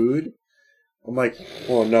cooking my food. I'm like,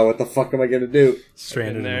 oh no, what the fuck am I gonna do?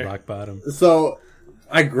 Stranded in rock bottom. So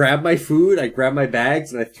I grab my food, I grab my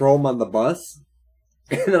bags, and I throw them on the bus,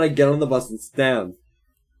 and then I get on the bus and sit down.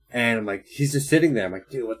 And I'm like, he's just sitting there. I'm like,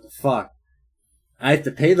 dude, what the fuck? I have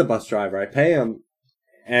to pay the bus driver. I pay him,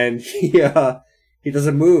 and he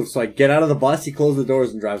doesn't move. So I get out of the bus, he closes the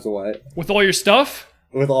doors and drives away With all your stuff?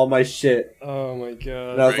 with all my shit. Oh my god.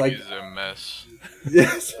 And I was like, Greggy's a mess.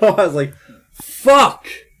 so I was like, fuck.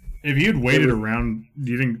 If you'd waited around,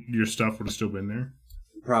 do you think your stuff would have still been there?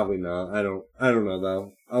 Probably not. I don't know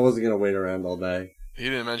though. I wasn't gonna wait around all day. He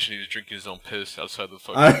didn't mention he was drinking his own piss outside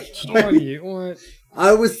the I- fucking store. What?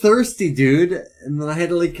 I was thirsty, dude, and then I had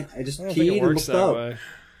to I just I don't think peed it and works looked that up. way.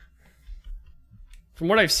 From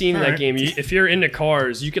what I've seen in that Alright. game, if you're into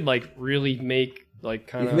cars, you could like really make like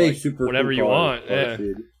kind You of can make like, super whatever cool you cars, want. Yeah,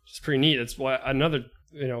 dude. it's pretty neat. That's why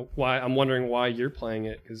why I'm wondering why you're playing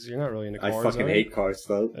it because you're not really into I cars. fucking are you? hate cars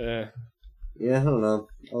though. Yeah. Yeah, I don't know.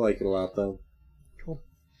 I like it a lot though. All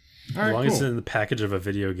As right, long as it's cool. in the package of a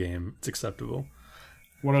video game, it's acceptable.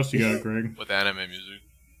 What else you got, Greg? With anime music.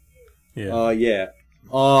 Yeah. Yeah.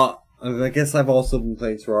 I guess I've also been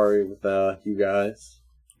playing Terraria with you guys,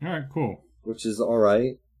 All right, cool. which is all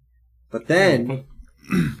right. But then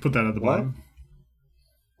Put that at the What? bottom.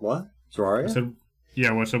 what? I Terraria? said,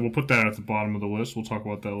 I said we'll put that at the bottom of the list. We'll talk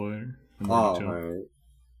about that later. in more Oh, detail.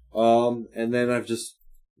 alright. And then I've just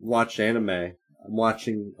watched anime. I'm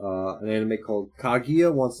watching an anime called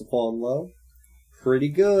Kaguya Wants to Fall in Love. Pretty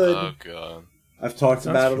good. Oh god. I've talked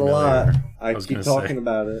Sounds about it a familiar. lot. I was keep gonna talking say.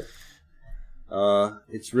 about it.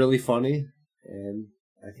 It's really funny, and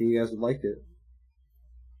I think you guys would like it.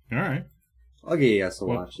 All right. I'll get you guys to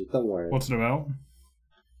What- watch it. Don't worry. What's it about?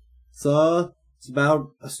 It's about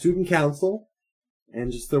a student council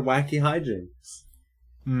and just their wacky hijinks.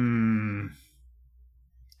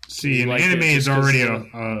 See, You an like it anime is just 'cause already of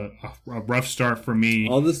a rough start for me.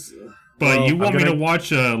 All this, But well, you want me gonna- to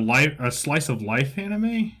watch a slice of life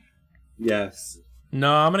anime? yes.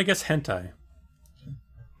 No, I'm gonna guess hentai.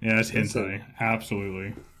 Yeah, it's Yes, hentai.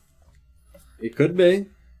 Absolutely. It could be.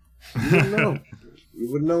 You wouldn't know.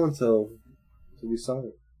 You wouldn't know until we saw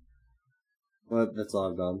it. But that's all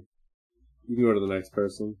I've done. You can go to the next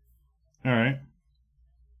person. All right.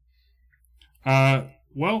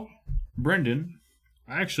 Well, Brendan,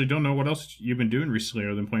 I actually don't know what else you've been doing recently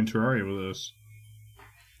other than playing Terraria with us.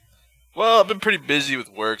 Well, I've been pretty busy with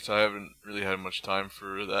work, so I haven't really had much time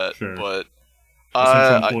for that. Sure. But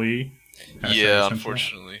Essential employee. Hashtag yeah, essential.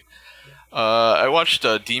 unfortunately. I watched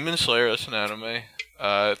Demon Slayer as an anime.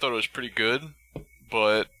 I thought it was pretty good,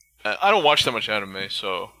 but I don't watch that much anime,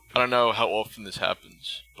 so I don't know how often this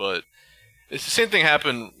happens. But it's the same thing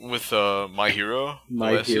happened with My Hero. the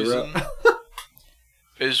My last Hero. season,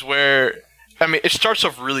 is where, I mean, it starts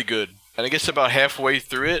off really good, and it gets about halfway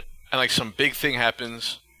through it, and like some big thing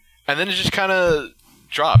happens, and then it just kind of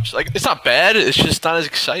drops. Like, it's not bad, it's just not as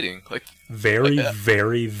exciting. Like, Very,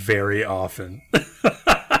 very, very often.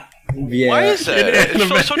 Yeah. why is that? In It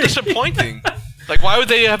feels so disappointing. Like, why would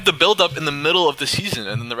they have the build up in the middle of the season,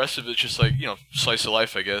 and then the rest of it's just like, slice of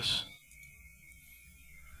life, I guess.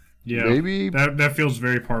 Yeah. Maybe- that feels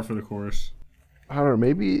very par for the course. I don't know.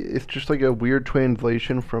 Maybe it's just like a weird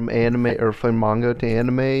translation from anime or from manga to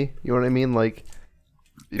anime. You know what I mean? Like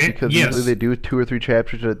because yes. usually they do 2 or 3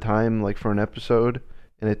 chapters at a time, like for an episode,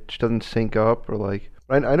 and it just doesn't sync up. Or like,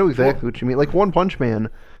 I know exactly what you mean. Like One Punch Man,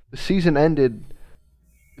 the season ended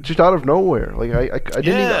just out of nowhere. Like I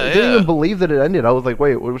didn't even believe that it ended. I was like,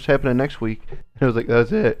 wait, what's happening next week? And it was like,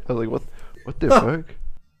 that's it. I was like, what the fuck?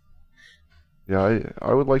 Yeah,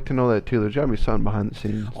 I would like to know that too. There's gotta be something behind the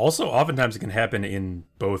scenes. Also, oftentimes it can happen in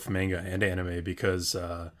both manga and anime because,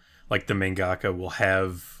 like, the mangaka will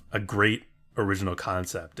have a great original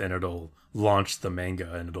concept and it'll launch the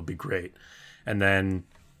manga and it'll be great. And then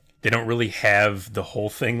they don't really have the whole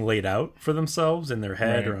thing laid out for themselves in their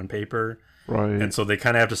head Right. or on paper. Right. And so they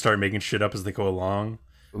kind of have to start making shit up as they go along.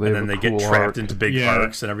 They And have then a they get cool trapped arc. into big Yeah.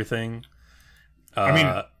 arcs and everything. I mean,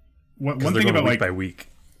 'cause one they're thing going about week like by week.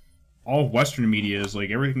 all Western media is like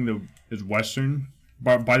everything that is Western.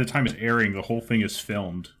 By the time it's airing, the whole thing is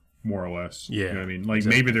filmed more or less. Yeah, you know what I mean. Like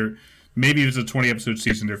exactly. maybe it's a 20 episode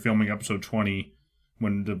season. They're filming episode 20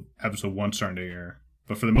 when the episode 1's starting to air.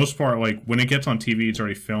 But for the most part, like when it gets on TV, it's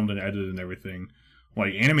already filmed and edited and everything.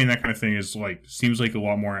 Like anime and that kind of thing is like seems like a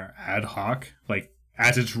lot more ad hoc. Like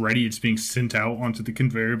as it's ready, it's being sent out onto the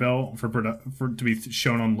conveyor belt for to be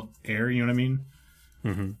shown on air. You know what I mean?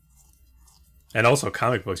 Mm-hmm. And also,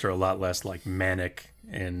 comic books are a lot less like manic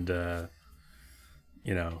and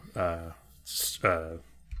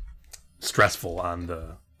stressful on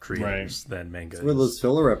the creators than manga. That's where those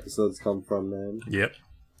filler episodes come from, man. Yep.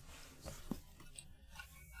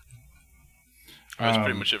 That's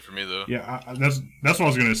pretty much it for me, though. Yeah, that's what I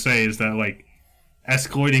was gonna say. Is that like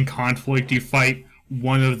escalating conflict? You fight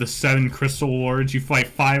one of the 7 Crystal Lords. You fight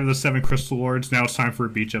 5 of the 7 Crystal Lords. Now it's time for a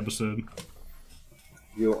beach episode.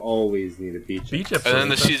 You'll always need a beach episode. And then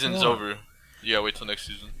the season's over. You gotta wait till next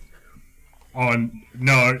season. Oh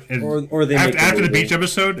no! Or they make after a the movie. beach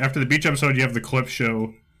episode. After the beach episode, you have the clip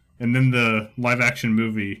show, and then the live action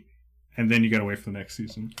movie, and then you gotta wait for the next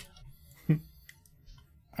season.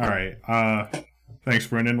 All right. Thanks,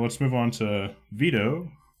 Brendan. Let's move on to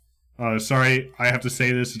Vito. Sorry, I have to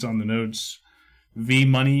say this. It's on the notes. V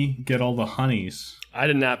Money, get all the honeys. I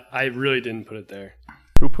did not. I really didn't put it there.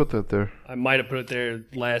 Who put that there? I might have put it there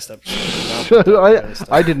last episode.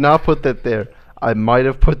 I did not put that there. I might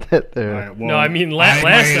have put that there. All right, well, No, I mean I last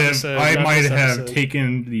might have- episode. I not might this have episode.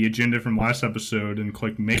 taken the agenda from last episode and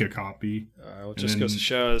clicked make a copy. Well, it just goes to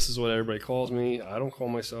show this is what everybody calls me. I don't call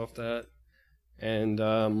myself that. And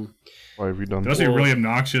Why have you done That's that? really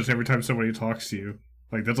obnoxious every time somebody talks to you.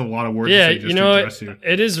 Like, that's a lot of words yeah, to say just you to know address what? you.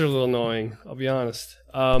 It is a little annoying. I'll be honest.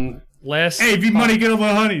 Last. Hey, V Money, get all the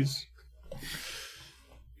honeys.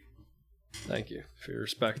 Thank you for your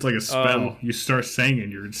respect. It's like a spell. You start saying it,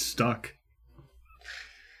 you're stuck.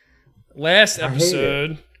 Last hate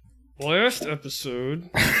episode. Last episode.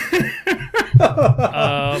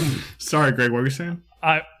 Sorry, Greg, what were you saying?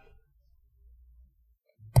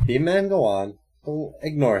 B-Man, go on. Don't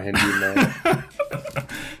ignore him, B-Man.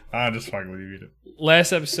 I'm just fucking with you, Vito.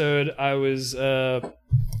 Last episode, I was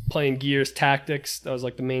playing Gears Tactics. That was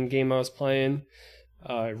like the main game I was playing.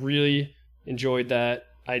 I really enjoyed that.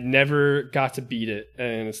 I never got to beat it,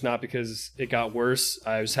 and it's not because it got worse.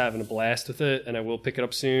 I was having a blast with it, and I will pick it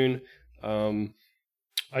up soon.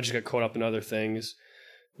 I just got caught up in other things.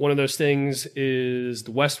 One of those things is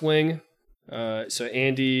The West Wing. So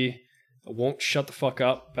Andy won't shut the fuck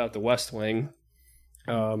up about The West Wing.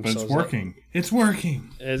 But it's working. It's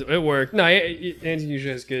working. It worked. No, Andy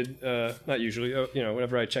usually has good. Not usually.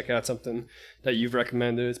 Whenever I check out something that you've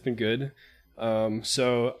recommended, it's been good.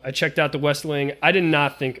 So I checked out The West Wing. I did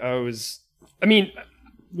not think I was. I mean,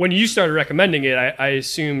 when you started recommending it, I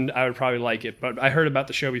assumed I would probably like it. But I heard about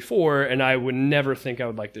the show before, and I would never think I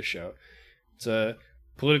would like this show. It's a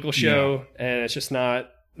political show, and it's just not.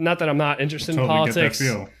 Not that I'm not interested in Totally politics. get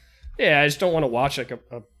that feel. Yeah, I just don't want to watch like a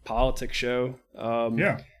politics show.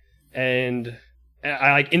 Yeah. And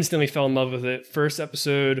I like instantly fell in love with it. First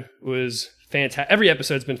episode was fantastic. Every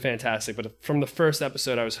episode's been fantastic, but from the first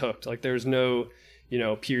episode I was hooked. Like there was no,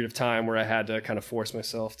 period of time where I had to kind of force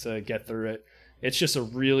myself to get through it. It's just a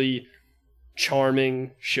really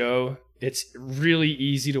charming show. It's really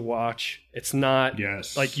easy to watch. It's not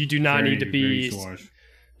like you do not need to be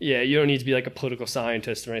you don't need to be like a political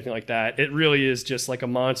scientist or anything like that. It really is just like a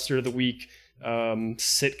Monster of the Week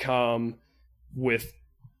sitcom with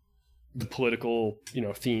the political,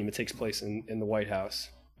 theme. It takes place in the White House.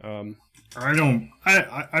 I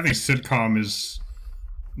think sitcom is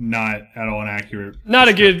not at all an accurate. Not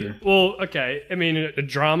a descriptor. good. Well, okay. I mean, a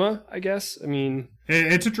drama, I guess. I mean,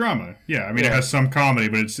 It's a drama. Yeah, I mean, it has some comedy,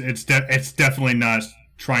 but it's definitely not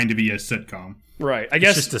trying to be a sitcom. right. I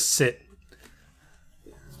guess It's just a sit.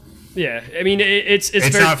 Yeah. I mean, it's It's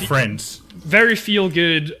very not Friends. very feel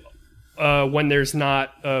good when there's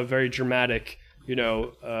not a very dramatic,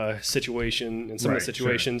 situation. And some of Right, the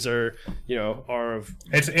situations are of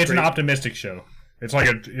It's an great- optimistic show. It's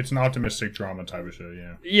an optimistic drama type of show.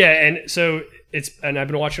 Yeah. Yeah, and so and I've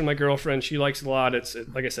been watching with my girlfriend. She likes it a lot. It's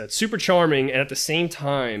like I said, super charming, and at the same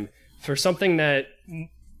time, for something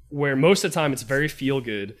where most of the time it's very feel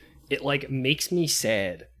good, it like makes me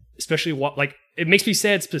sad. Especially it makes me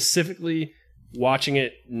sad specifically watching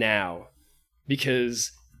it now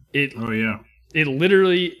because it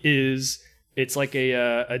literally is. It's like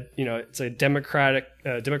it's a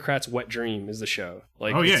Democrat's wet dream is the show.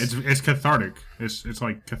 Like it's cathartic. It's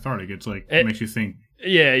like cathartic. It's like it makes you think.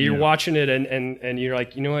 Yeah, you're watching it and you're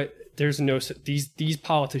like, you know what? There's these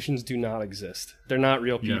politicians do not exist. They're not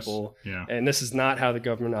real people. Yes. Yeah. And this is not how the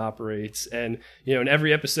government operates. And in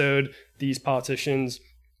every episode, these politicians,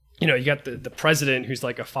 you got the president who's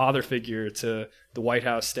like a father figure to the White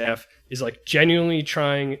House staff is like genuinely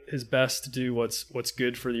trying his best to do what's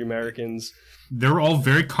good for the Americans. They're all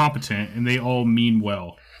very competent and they all mean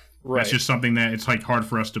well. Right. It's just something that it's like hard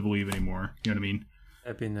for us to believe anymore. You know what I mean?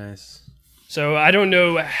 That'd be nice. So I don't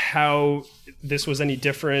know how this was any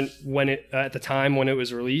different when at the time when it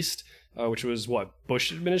was released, which was what,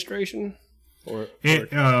 Bush administration,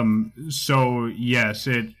 So yes,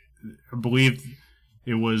 I believe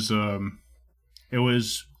It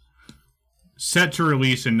was set to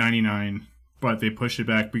release in '99, but they pushed it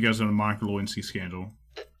back because of the Monica Lewinsky scandal.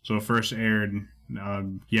 So it first aired,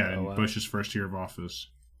 in Bush's first year of office.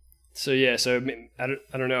 So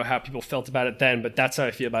I don't know how people felt about it then, but that's how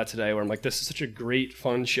I feel about it today. Where I'm like, this is such a great,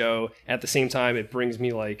 fun show. At the same time, it brings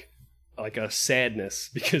me like a sadness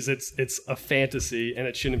because it's a fantasy and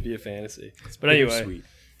it shouldn't be a fantasy. But anyway, sweet.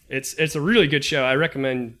 It's a really good show. I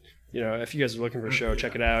recommend, if you guys are looking for a show,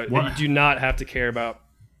 check it out. What? You do not have to care about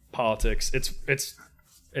politics.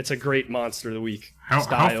 It's a great monster of the week. How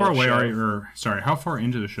far away show. are you? How far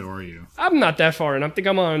into the show are you? I'm not that far in. I think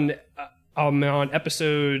I'm on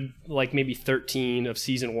episode like maybe 13 of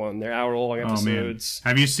season 1. They're hour-long episodes. Oh,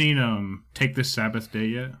 man. Have you seen Take This Sabbath Day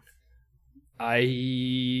yet?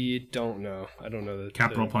 I don't know. I don't know the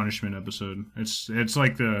Capital Punishment episode. It's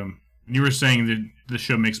like you were saying that the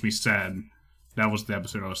show makes me sad. That was the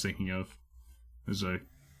episode I was thinking of. Is a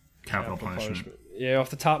Capital Punishment. Yeah,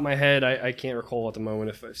 off the top of my head, I can't recall at the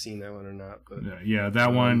moment if I've seen that one or not. But yeah,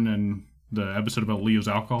 that one and the episode about Leo's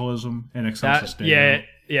alcoholism and Excelsis Day.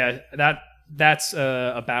 That's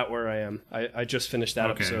about where I am. I just finished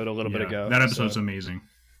that episode a little bit ago. That episode's amazing.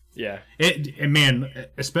 Yeah.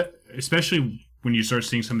 Especially when you start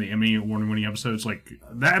seeing some of the Emmy award-winning episodes, like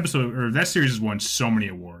that episode or that series has won so many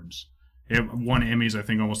awards. It won Emmys, I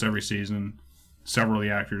think, almost every season. Several of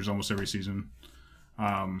the actors almost every season.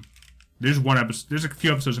 There's one episode. There's a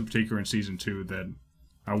few episodes in particular in season 2 that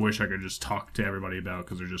I wish I could just talk to everybody about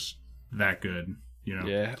because they're just that good.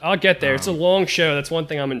 Yeah, I'll get there. It's a long show. That's one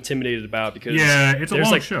thing I'm intimidated about because it's a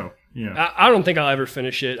long show. Yeah, I don't think I'll ever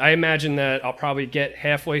finish it. I imagine that I'll probably get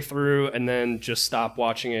halfway through and then just stop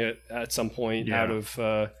watching it at some point. Out of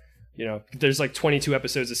there's like 22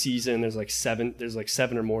 episodes a season. There's like 7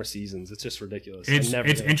 or more seasons. It's just ridiculous.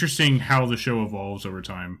 It's interesting how the show evolves over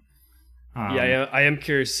time. I am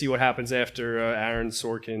curious to see what happens after Aaron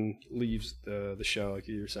Sorkin leaves the show, like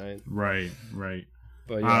you were saying. Right.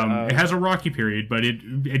 But it has a rocky period, but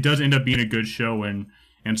it does end up being a good show, and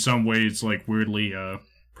in some ways, like weirdly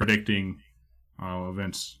predicting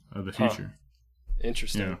events of the future.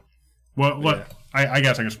 Interesting. Yeah. Well, look, I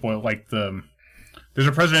guess I can spoil it. Like there's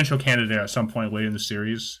a presidential candidate at some point later in the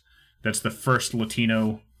series that's the first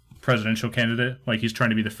Latino presidential candidate. Like he's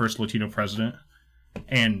trying to be the first Latino president,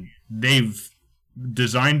 and they've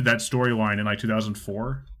designed that storyline in like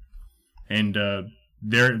 2004, and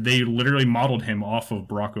they literally modeled him off of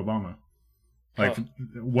Barack Obama. Like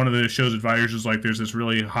one of the show's advisors is like, there's this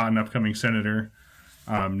really hot and upcoming senator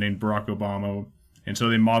named Barack Obama, and so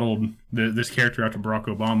they modeled this character after Barack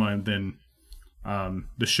Obama, and then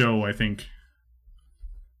the show, I think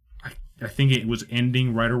it was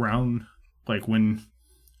ending right around like when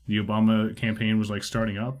the Obama campaign was like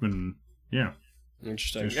starting up, and yeah.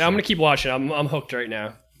 Interesting. Yeah, I'm gonna keep watching. I'm hooked right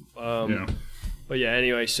now. But yeah,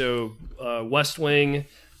 anyway, so West Wing,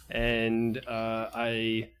 and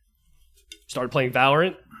I started playing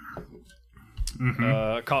Valorant. Mm-hmm.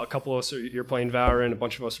 A couple of us you're playing Valorant. A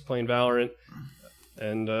bunch of us are playing Valorant,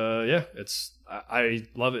 and I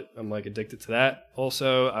love it. I'm like addicted to that.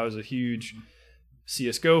 Also, I was a huge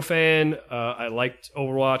CS:GO fan. I liked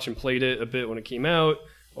Overwatch and played it a bit when it came out,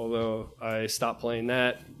 although I stopped playing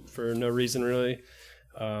that for no reason really.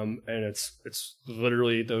 And it's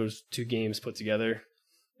literally those two games put together,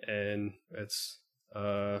 and it's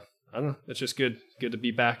I don't know, it's just good to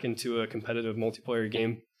be back into a competitive multiplayer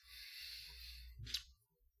game.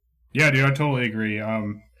 Yeah, dude, I totally agree.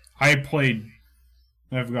 I've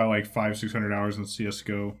got like 500-600 hours in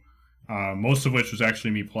CSGO, most of which was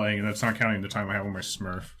actually me playing, and that's not counting the time I have on my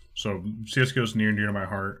Smurf. So CSGO is near and dear to my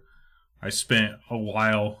heart. I spent a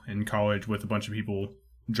while in college with a bunch of people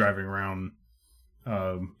driving around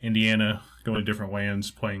Indiana, going to different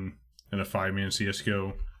lands, playing in a 5-man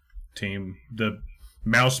CSGO team. The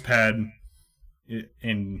mouse pad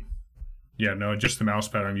just the mouse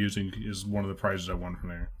pad I'm using is one of the prizes I won from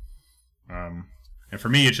there. And for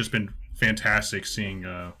me, it's just been fantastic seeing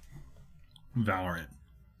Valorant.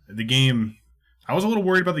 The game, I was a little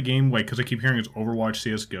worried about the game, like, because I keep hearing it's Overwatch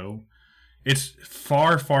CSGO. It's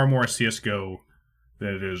far, far more CSGO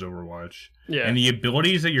than it is Overwatch. Yeah. And the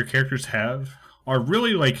abilities that your characters have are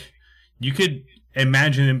really, like, you could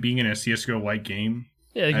imagine them being in a CSGO-like game.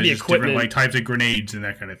 Yeah, it could as be just equipment. different, like, types of grenades and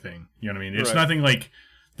that kind of thing. You know what I mean? It's Right. nothing like,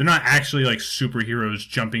 they're not actually, like, superheroes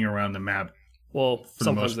jumping around the map. Well, for the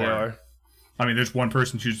sometimes most they part. are. I mean, there's one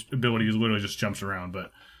person whose ability is literally just jumps around,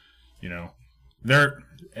 but, you know, their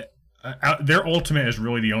ultimate is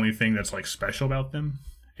really the only thing that's, like, special about them.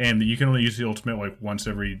 And you can only use the ultimate, like, once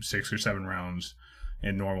every 6 or 7 rounds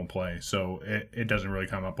in normal play. So it doesn't really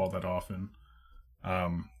come up all that often.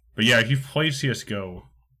 But yeah, if you've played CS:GO,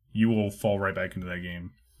 you will fall right back into that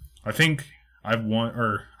game. I think I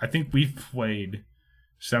think we've played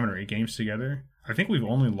 7 or 8 games together. I think we've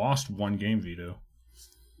only lost 1 game, Vito.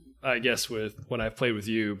 I guess with when I've played with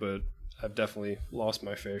you, but I've definitely lost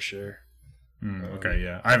my fair share. Okay,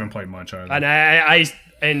 yeah, I haven't played much either. And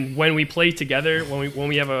and when we play together, when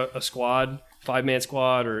we have a squad, 5-man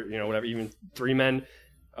squad, or whatever, even 3 men,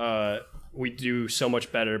 we do so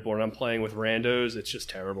much better. But when I'm playing with randos, it's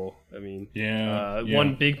just terrible. I mean,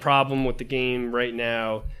 one big problem with the game right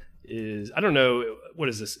now is, I don't know, what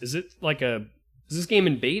is this? Is this game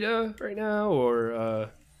in beta right now,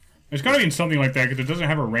 or? It's got to be in something like that because it doesn't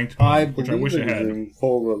have a ranked mode, which I wish it had. In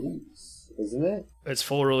full release, isn't it? It's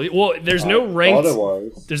full release. Well, there's no ranked.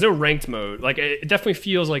 Otherwise, there's no ranked mode. Like, it definitely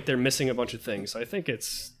feels like they're missing a bunch of things. So I think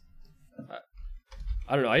it's.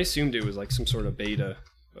 I don't know. I assumed it was like some sort of beta.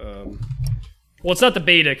 Well, it's not the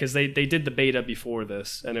beta because they did the beta before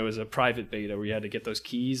this, and it was a private beta where you had to get those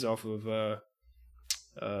keys off of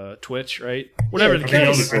Twitch, right? Whatever the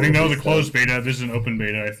case. I think that was a closed beta. This is an open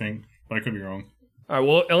beta, I think, but I could be wrong. All right.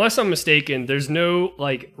 Well, unless I'm mistaken, there's no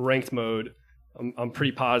like ranked mode. I'm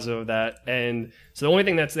pretty positive of that. And so the only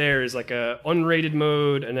thing that's there is like a unrated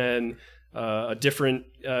mode and then a different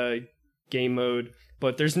game mode.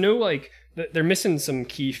 But there's no like they're missing some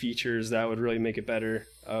key features that would really make it better.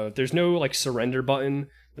 There's no like surrender button.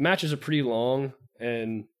 The matches are pretty long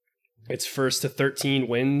and it's 1st to 13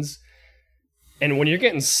 wins. And when you're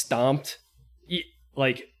getting stomped,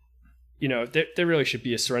 like, there really should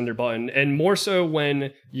be a surrender button, and more so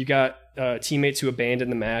when you got teammates who abandon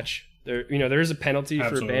the match. There is a penalty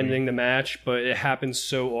for abandoning the match, but it happens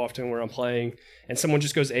so often where I'm playing and someone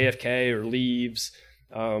just goes AFK or leaves.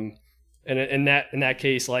 And in that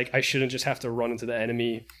case, like, I shouldn't just have to run into the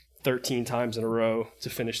enemy 13 times in a row to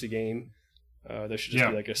finish the game. There should just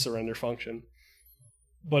be like a surrender function.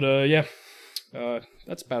 But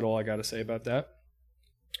that's about all I got to say about that.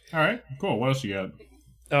 All right, cool. What else you got?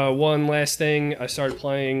 One last thing, I started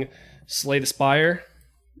playing Slay the Spire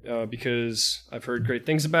because I've heard great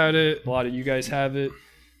things about it. A lot of you guys have it,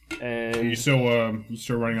 and Are you still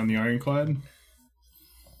running on the Ironclad?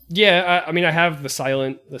 Yeah, I mean, I have the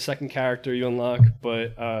second character you unlock,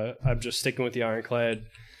 but I'm just sticking with the Ironclad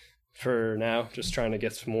for now, just trying to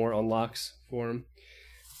get some more unlocks for him.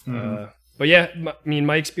 But yeah,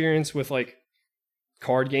 my experience with like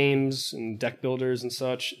card games and deck builders and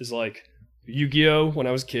such is like Yu-Gi-Oh! When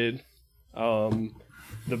I was a kid,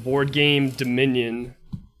 the board game Dominion,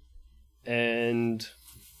 and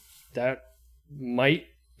that might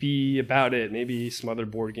be about it. Maybe some other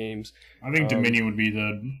board games. I think Dominion would be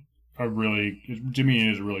Dominion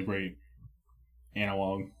is a really great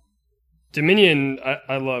analog. Dominion,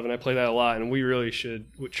 I love, and I play that a lot, and we really should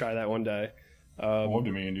try that one day. I love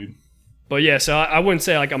Dominion, dude. But yeah, so I wouldn't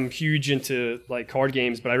say like I'm huge into like card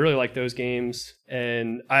games, but I really like those games,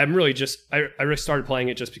 and I'm really I really started playing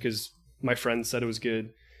it just because my friend said it was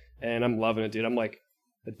good, and I'm loving it, dude. I'm like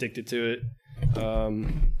addicted to it.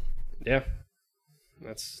 Yeah,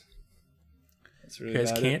 that's really you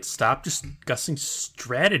guys can't stop discussing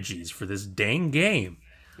strategies for this dang game.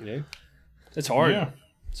 Yeah, it's hard. Yeah.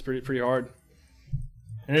 It's pretty hard.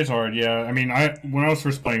 It is hard, yeah. I mean, when I was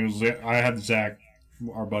first playing, I had Zach,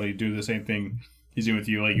 our buddy, do the same thing he's doing with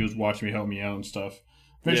you. Like, he was watching me, help me out and stuff.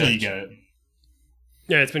 Eventually, you get it.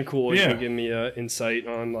 Yeah, it's been cool. Yeah. He's been giving me insight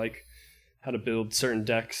on like how to build certain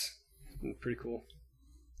decks. Pretty cool.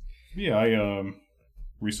 Yeah,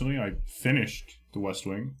 recently I finished The West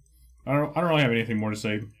Wing. I don't really have anything more to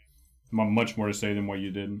say, much more to say than what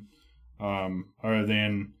you did, other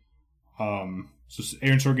than so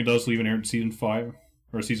Aaron Sorkin does leave in season 5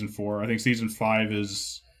 or season 4. I think season 5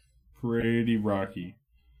 is pretty rocky,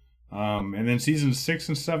 and then seasons 6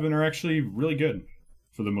 and 7 are actually really good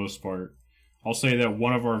for the most part. I'll say that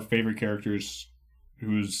one of our favorite characters,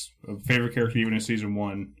 who's a favorite character even in season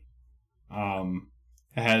 1,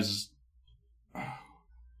 has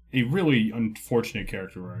a really unfortunate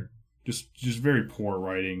character arc. Just very poor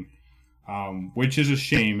writing, which is a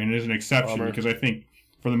shame and is an exception because I think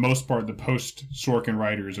for the most part the post-Sorkin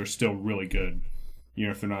writers are still really good,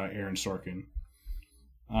 even if they're not Aaron Sorkin.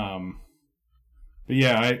 But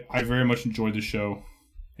yeah, I very much enjoyed the show.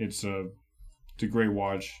 It's a great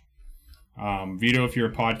watch. Vito, if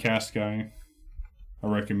you're a podcast guy, I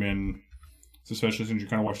recommend, especially since you're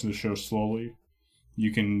kind of watching the show slowly,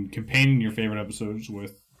 you can companion your favorite episodes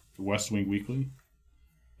with the West Wing Weekly.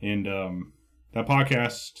 And that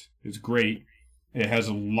podcast is great. It has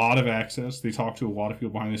a lot of access. They talk to a lot of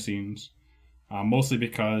people behind the scenes, mostly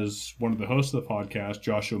because one of the hosts of the podcast,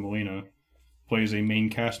 Joshua Molina, plays a main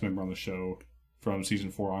cast member on the show from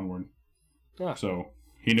season 4 onward. So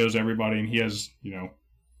He knows everybody, and he has a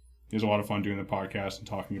lot of fun doing the podcast and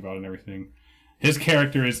talking about it and everything. His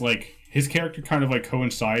character kind of like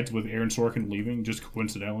coincides with Aaron Sorkin leaving, just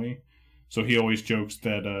coincidentally. So he always jokes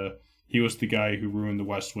that he was the guy who ruined the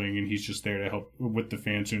West Wing, and he's just there to help with the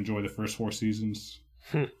fans to enjoy the first 4 seasons.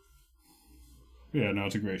 Yeah, no,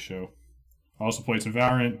 it's a great show. I also played some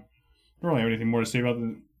Valorant. Don't really have anything more to say about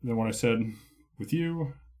than what I said with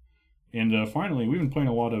you. And finally, we've been playing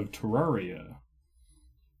a lot of Terraria.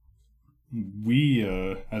 We,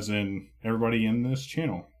 as in everybody in this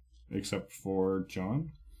channel, except for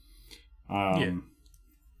John.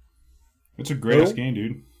 It's a great game,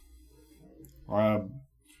 dude. I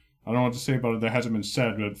don't know what to say about it that hasn't been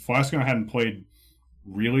said, but Flask and I hadn't played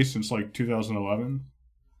really since like 2011.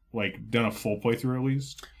 Like, done a full playthrough at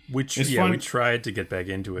least. We tried to get back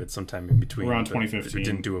into it sometime in between. Around 2015. We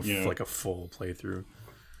didn't do a full playthrough.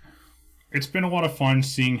 It's been a lot of fun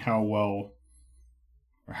seeing how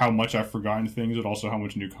much I've forgotten things, but also how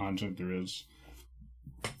much new content there is.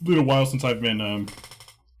 It's been a while since I've been,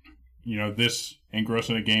 this engrossed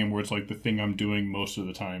in a game where it's like the thing I'm doing most of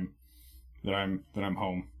the time that I'm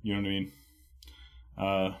home. You know what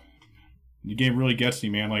I mean? The game really gets me,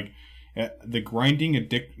 man. Like, the grinding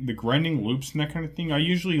loops and that kind of thing. I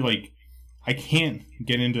usually I can't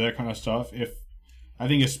get into that kind of stuff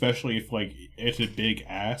especially if like it's a big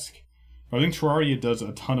ask. But I think Terraria does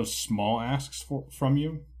a ton of small asks from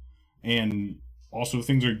you, and also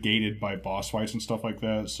things are gated by boss fights and stuff like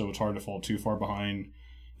that, so it's hard to fall too far behind.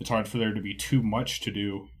 It's hard for there to be too much to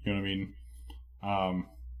do. You know what I mean?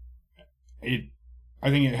 I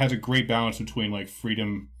think it has a great balance between like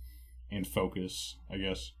freedom and focus, I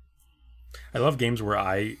guess. I love games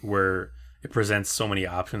where it presents so many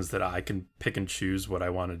options that I can pick and choose what I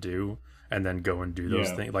want to do and then go and do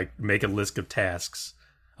those things. Like make a list of tasks,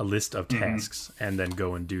 and then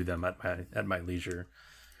go and do them at my leisure.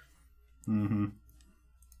 Mm-hmm.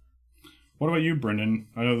 What about you, Brendan?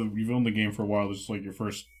 I know that you've owned the game for a while. This is like your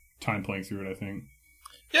first time playing through it, I think.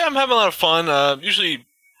 Yeah, I'm having a lot of fun. Usually,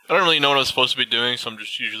 I don't really know what I'm supposed to be doing, so I'm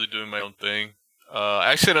just usually doing my own thing.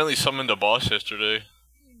 I accidentally summoned a boss yesterday.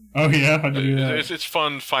 Oh yeah, how'd you do that? It's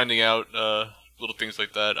fun finding out little things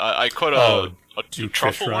like that. I caught a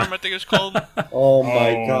truffle worm, I think it's called. Oh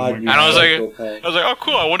my god! And I was like, oh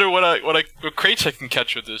cool. I wonder what crates I can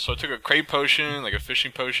catch with this. So I took a crate potion, like a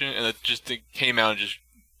fishing potion, and it came out and just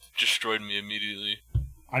destroyed me immediately.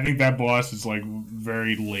 I think that boss is like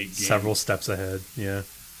very late game. Several steps ahead. Yeah.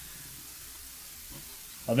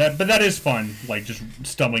 But that is fun. Like just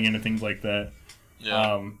stumbling into things like that.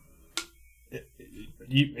 Yeah.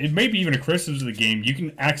 It may be even a criticism of the game. You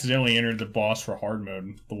can accidentally enter the boss for hard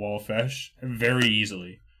mode, the Wall of Fesh, very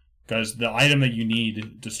easily. Because the item that you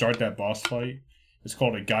need to start that boss fight is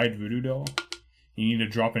called a Guide Voodoo Doll. You need to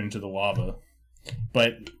drop it into the lava.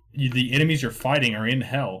 But the enemies you're fighting are in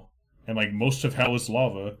hell. And like most of hell is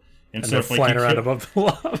lava. And so they're flying around above the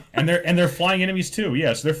lava. And they're flying enemies too.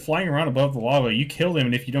 Yeah, so they're flying around above the lava. You kill them,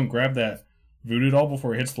 and if you don't grab that Voodoo Doll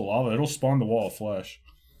before it hits the lava, it'll spawn the Wall of Flesh.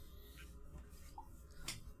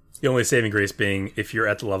 The only saving grace being if you're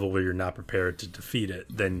at the level where you're not prepared to defeat it,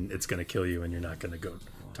 then it's going to kill you and you're not going to go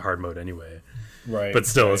to hard mode anyway. Right. But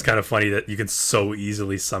still, It's kind of funny that you can so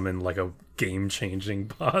easily summon like a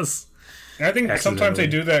game-changing boss. And I think sometimes they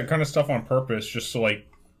do that kind of stuff on purpose just so like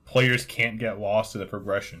players can't get lost in the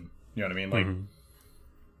progression. You know what I mean? Like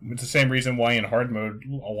it's the same reason why in hard mode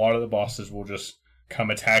a lot of the bosses will just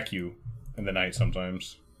come attack you in the night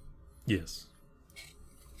sometimes. Yes.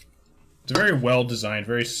 It's a very well designed,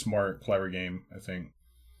 very smart, clever game, I think.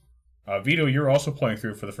 Vito, you're also playing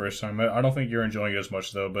through for the first time. I don't think you're enjoying it as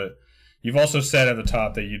much though, but you've also said at the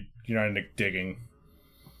top that you're not into digging.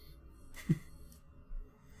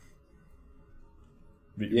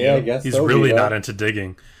 Yeah, I guess he's really not into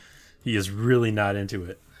digging. He is really not into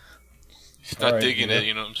it. He's not digging it,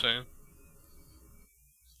 you know what I'm saying?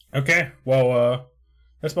 Okay, well,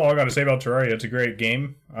 that's all I got to say about Terraria. It's a great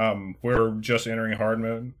game. We're just entering hard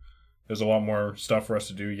mode. There's a lot more stuff for us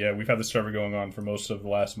to do. Yeah, we've had the server going on for most of the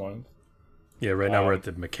last month. Yeah, right now we're at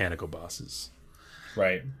the mechanical bosses.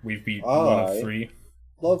 Right. We've beat 1 of 3.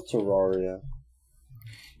 Love Terraria.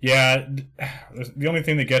 Yeah, the only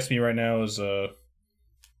thing that gets me right now is the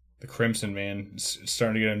Crimson, man. It's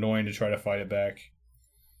starting to get annoying to try to fight it back.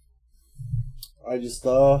 I just,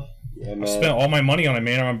 yeah, man. I spent all my money on it,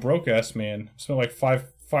 man. I'm broke ass, man. I spent like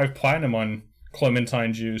five platinum on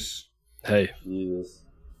Clementine juice. Hey. Jesus.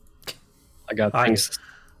 I got things.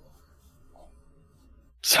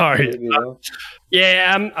 Sorry.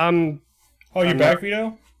 Yeah, I'm. Oh, you're back,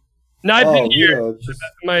 Vito? No, I've been here. Vito, just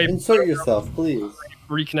insert yourself, please.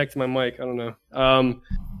 Reconnecting my mic. I don't know.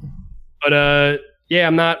 But yeah,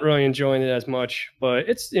 I'm not really enjoying it as much, but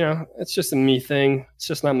it's, it's just a me thing. It's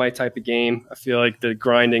just not my type of game. I feel like the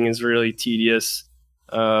grinding is really tedious.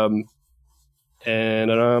 And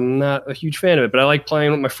I'm not a huge fan of it, but I like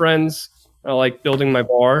playing with my friends. I like building my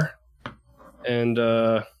bar, and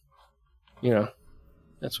that's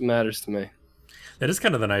what matters to me. That is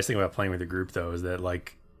kind of the nice thing about playing with a group, though, is that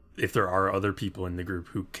like if there are other people in the group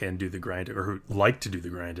who can do the grinding or who like to do the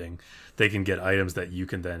grinding, they can get items that you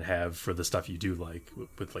can then have for the stuff you do like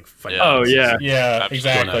with like fighting. Yeah. Oh yeah, Yeah, Absolutely.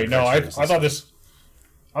 exactly. No, I Adventures and thought this.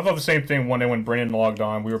 I thought the same thing one day when Brandon logged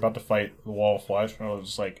on. We were about to fight the Wall of Flesh, and I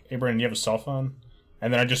was like, "Hey, Brandon, you have a cell phone?"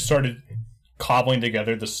 And then I just started cobbling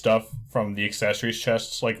together the stuff from the accessories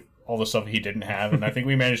chests, like all the stuff he didn't have, and I think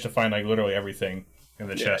we managed to find like literally everything in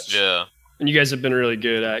the chests. Yeah. and you guys have been really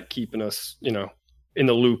good at keeping us, in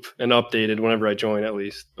the loop and updated whenever I join, at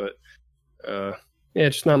least. But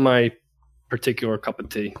it's just not my particular cup of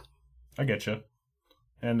tea. I get you,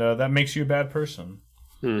 and that makes you a bad person,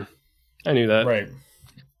 I knew that. right?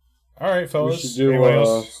 All right, We fellas. should do Anybody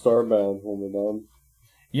else? Starbound when we're done.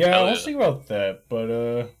 Yeah, Hell let's yeah. think about that. But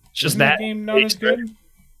It's just isn't that game not as good?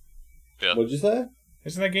 Yeah. What'd you say?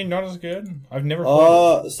 Isn't that game not as good? I've never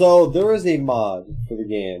played it. So there is a mod for the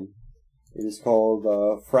game. It is called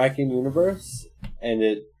Fracking Universe, and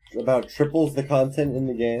it about triples the content in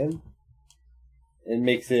the game and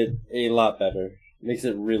makes it a lot better. Makes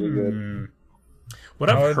it really good. Hmm. What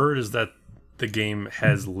I I've would- heard is that the game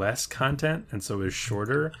has less content and so is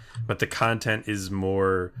shorter, but the content is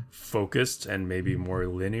more focused and maybe more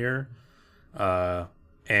linear.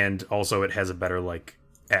 And also it has a better like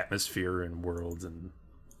atmosphere and worlds and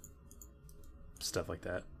stuff like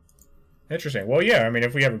that. Interesting. Well, yeah. I mean,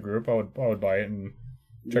 if we have a group, I would buy it and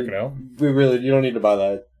check it out. You don't need to buy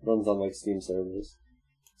that. It runs on like Steam servers.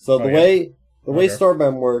 So the Oh, yeah. way Okay.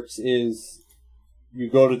 Starbound works is you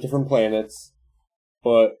go to different planets,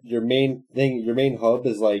 but your main hub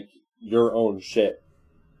is like your own ship.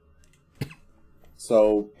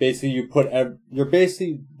 So basically,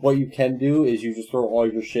 what you can do is you just throw all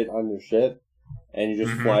your shit on your ship, and you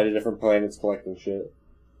just Mhm. fly to different planets collecting shit.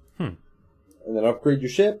 Hmm. And then upgrade your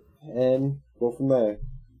ship and go from there.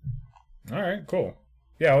 All right, cool.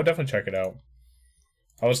 Yeah, I would definitely check it out.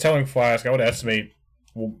 I was telling Flask I would estimate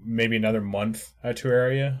maybe another month at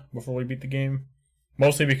Terraria before we beat the game.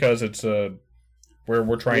 Mostly because it's we're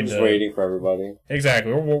We're trying just to waiting for everybody.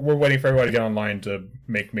 exactly we're waiting for everybody to get online to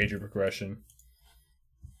make major progression.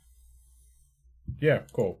 Yeah,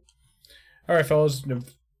 cool. All right, fellas.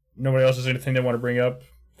 If nobody else has anything they want to bring up,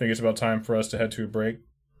 I think it's about time for us to head to a break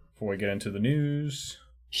before we get into the news.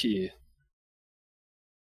 Yeah.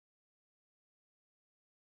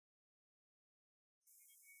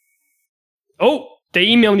 Oh, they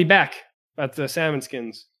emailed me back about the salmon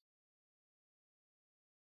skins.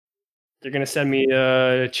 They're gonna send me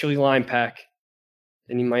a chili lime pack.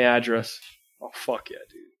 They need my address. Oh fuck yeah,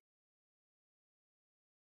 dude.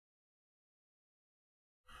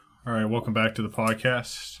 All right, welcome back to the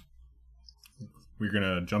podcast. We're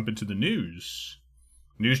gonna jump into the news.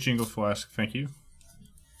 News jingle, Flask. Thank you.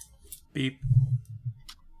 Beep.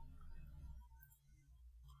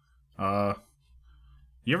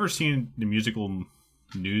 You ever seen the musical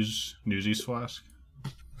Newsies, Flask?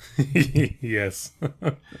 Yes.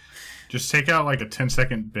 Just take out like a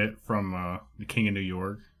 10-second bit from The King of New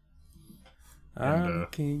York. I'm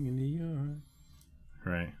king in New York.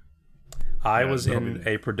 Right. I Yeah, was that'll in be-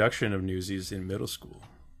 a production of Newsies in middle school.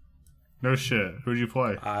 No shit. Who'd you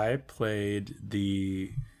play? I played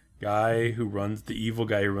the guy who runs the evil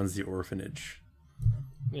guy who runs the orphanage.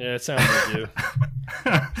 Yeah, it sounds like you.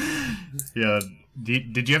 Yeah.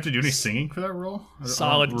 Did you have to do any singing for that role? I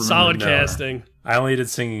don't remember. Solid No. casting. I only did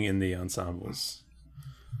singing in the ensembles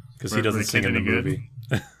because he Were doesn't the sing kids in the any good?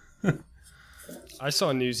 movie. I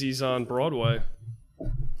saw Newsies on Broadway.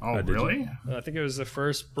 Oh, did you? really? I think it was the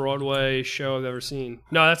first Broadway show I've ever seen.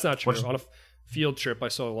 No, that's not true. What's- On a field trip, I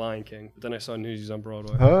saw Lion King, but then I saw Newsies on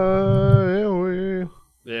Broadway. Highway,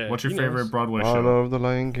 Yeah. What's your he knows. favorite Broadway I show? love the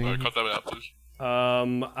Lion All right, King. cut that out, please.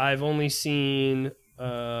 I've only seen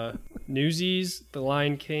Newsies, The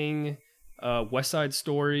Lion King, West Side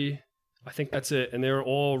Story. I think that's it, and they were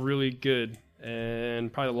all really good.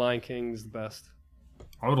 And probably The Lion King's the best.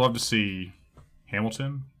 I would love to see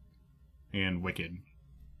Hamilton and Wicked.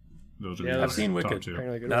 Those are Yeah, the I've seen top Wicked, two.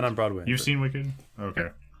 Apparently good not ones. on Broadway. You've but- seen Wicked? Okay.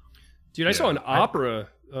 Dude, I saw Yeah, an opera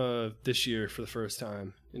this year for the first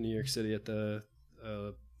time in New York City at the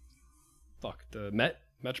the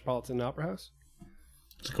Metropolitan Opera House.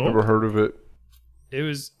 It's cool. Never heard of it.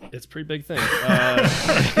 It's a pretty big thing.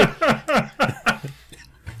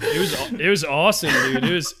 It was awesome, dude.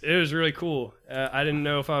 It was really cool. I didn't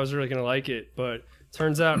know if I was really gonna like it, but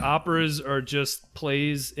Turns out operas are just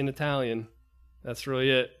plays in Italian. That's really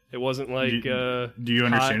it. It wasn't like. Do you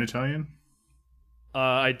understand Italian?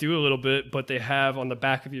 I do a little bit, but they have on the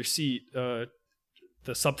back of your seat the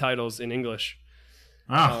subtitles in English.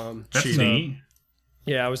 That's neat.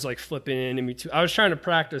 Yeah, I was like flipping in between. I was trying to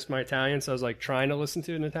practice my Italian, so I was like trying to listen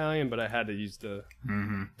to it in Italian, but I had to use the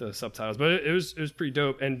subtitles. But it was pretty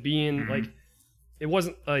dope, and being like, it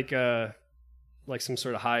wasn't like some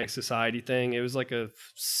sort of high society thing. It was like a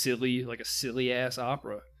silly ass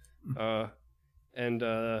opera,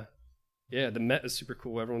 yeah, the Met is super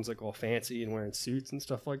cool. Everyone's like all fancy and wearing suits and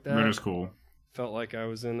stuff like that. That is cool. Felt like I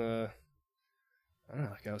was in I don't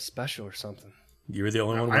know, like I was special or something. You were the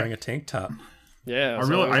only one wearing a tank top. Yeah, I've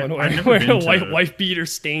never wearing been a to- wife beater,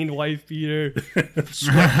 stained wife beater,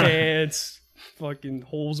 sweatpants, fucking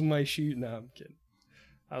holes in my shoe. No, I'm kidding.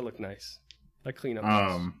 I look nice. I clean up.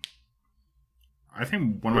 Nice. I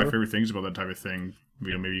think one of my favorite things about that type of thing,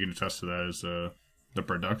 maybe you can attest to that, is the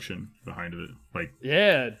production behind it. Like,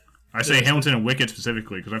 yeah, I say Hamilton and Wicked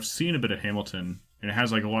specifically because I've seen a bit of Hamilton, and it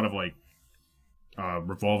has like a lot of like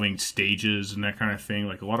revolving stages and that kind of thing,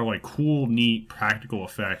 like a lot of like cool, neat, practical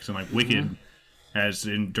effects. And like Wicked has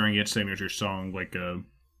during its signature song like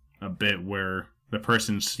a bit where the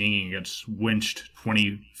person singing gets winched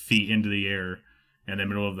 20 feet into the air in the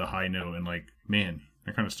middle of the high note, and like, man,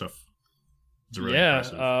 that kind of stuff is really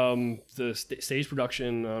impressive. The stage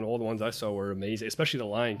production on all the ones I saw were amazing, especially The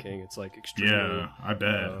Lion King. It's like extremely I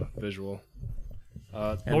bet visual.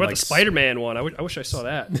 What about like the Spider-Man one? I wish I saw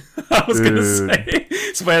that. I was going to say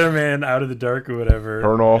Spider-Man Out of the Dark or whatever.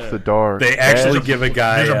 Turn off the dark. They actually give a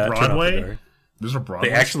guy there's a turn off the Broadway? dark. There's a Broadway.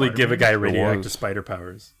 They actually give a guy was. radioactive spider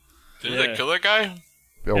powers. Didn't they kill that guy?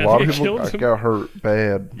 A Yeah, lot they of people killed him. got hurt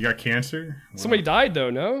bad. You got cancer? Somebody died though,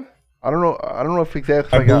 no? I don't know if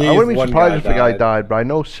exactly. I I believe wouldn't be one surprised guy if the guy died. died, but I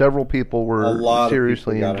know several people A were lot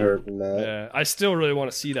seriously of people got injured. hurt in that. Yeah, I still really want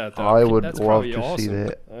to see that though. I would That's love probably to see awesome.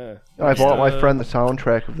 that. Yeah. I bought my friend the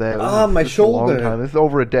soundtrack of that. Ah, my This is a long shoulder. time. This is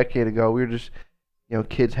over a decade ago. We were just,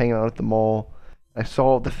 kids hanging out at the mall. I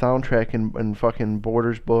saw the soundtrack in fucking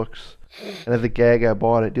Borders books, and as a gag, I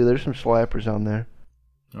bought it. Dude, there's some slappers on there.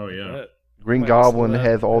 Oh, yeah. Green Might listen to Goblin that.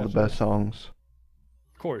 has all the Absolutely. best songs.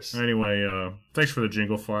 Of course. Anyway, thanks for the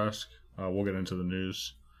jingle flask. We'll get into the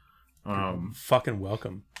news. Fucking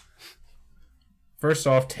welcome. First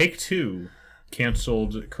off, Take-Two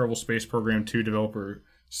canceled Kerbal Space Program 2 developer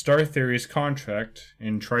Star Theory's contract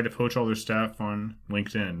and tried to poach all their staff on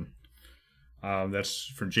LinkedIn. That's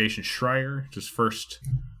from Jason Schreier, his first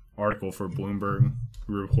article for Bloomberg,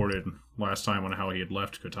 who reported last time on how he had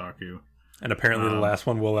left Kotaku. And apparently the last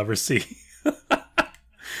one we'll ever see.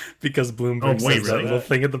 Because Bloomberg Oh, wait, says that really? little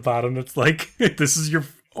thing at the bottom that's like, this is your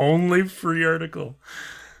only free article.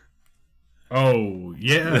 Oh,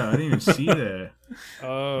 yeah, I didn't even see that.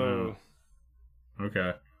 Oh.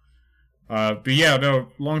 Okay. But yeah, no,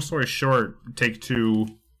 long story short, Take-Two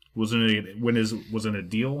was in a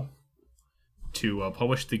deal to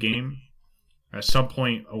publish the game. At some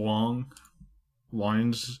point along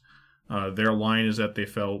lines, their line is that they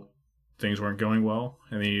felt things weren't going well,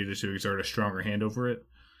 and they needed to exert a stronger hand over it.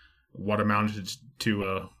 What amounted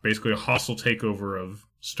to basically a hostile takeover of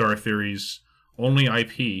Star Theory's only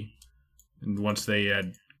IP. And once they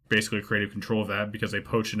had basically created control of that, because they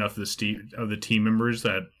poached enough of the team members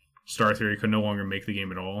that Star Theory could no longer make the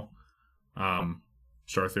game at all.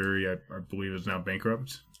 Star Theory, I believe, is now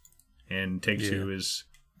bankrupt, and Take-Two is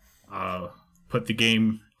put the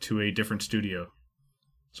game to a different studio,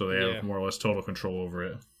 so they have more or less total control over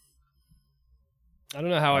it. I don't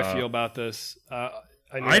know how I feel about this.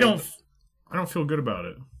 I don't feel good about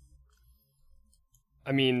it.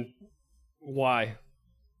 I mean, why?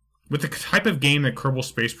 With the type of game that Kerbal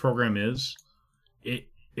Space Program is,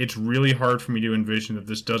 it's really hard for me to envision that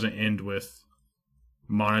this doesn't end with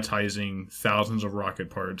monetizing thousands of rocket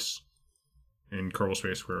parts in Kerbal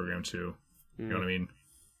Space Program 2. You know what I mean?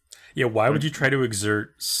 Yeah, why would you try to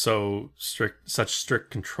exert such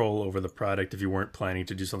strict control over the product if you weren't planning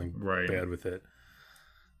to do something bad with it?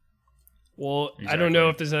 Well, I don't know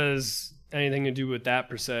if this has anything to do with that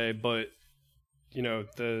per se, but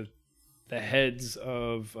the heads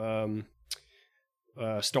of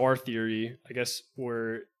Star Theory, I guess,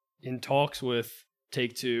 were in talks with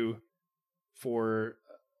Take-Two for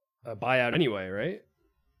a buyout anyway, right?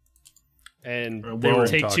 And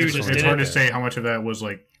Take-Two just it's did hard it. to say how much of that was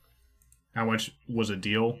how much was a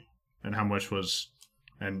deal and how much was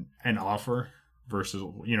an offer versus,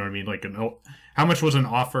 you know what I mean? Like how much was an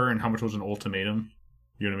offer and how much was an ultimatum?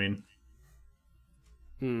 You know what I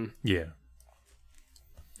mean? Yeah.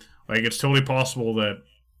 Like, it's totally possible that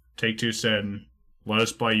Take-Two said, let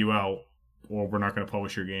us buy you out, well, we're not going to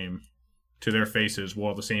publish your game to their faces,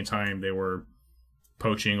 while at the same time they were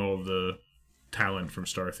poaching all of the talent from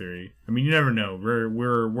Star Theory. I mean, you never know.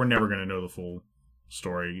 We're never going to know the full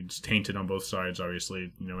story. It's tainted on both sides,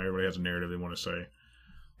 obviously. You know, everybody has a narrative they want to say.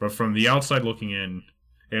 But from the outside looking in,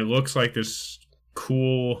 it looks like this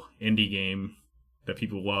cool indie game that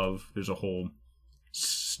people love. There's a whole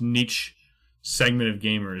niche segment of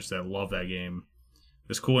gamers that love that game.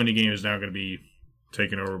 This cool indie game is now going to be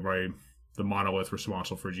taken over by the monolith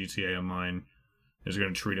responsible for GTA Online. Is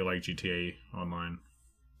going to treat it like GTA Online.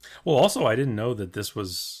 Well, also, I didn't know that this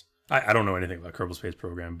was... I don't know anything about Kerbal Space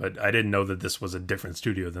Program, but I didn't know that this was a different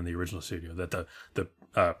studio than the original studio, that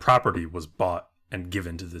the property was bought and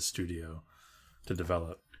given to this studio to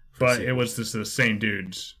develop. But it was just the same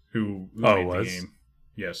dudes who made the game.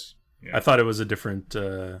 Yes. Yeah. I thought it was a different...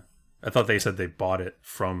 I thought they said they bought it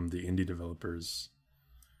from the indie developers.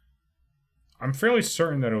 I'm fairly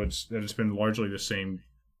certain that it's been largely the same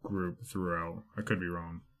group throughout. I could be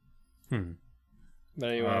wrong. But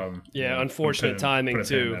anyway, unfortunate timing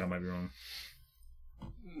too. That I might be wrong.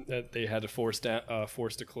 That they had to force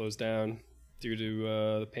to close down due to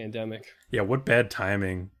the pandemic. Yeah, what bad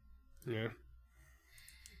timing. Yeah.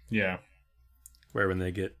 Yeah. Where when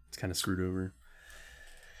they get kind of screwed over.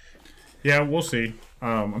 Yeah, we'll see.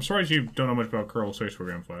 I'm surprised you don't know much about Kerbal Space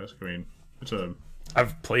Program, Flask. I mean,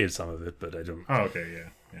 I've played some of it, but I don't... Oh, okay,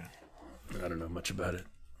 yeah. I don't know much about it,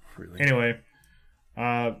 really. Anyway,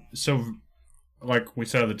 so, like we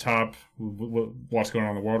said at the top, what's going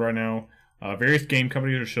on in the world right now, various game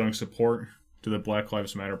companies are showing support to the Black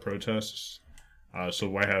Lives Matter protests.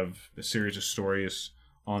 So I have a series of stories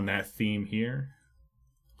on that theme here.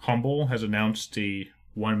 Humble has announced a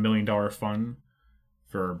 $1 million fund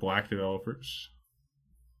for black developers.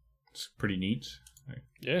 It's pretty neat.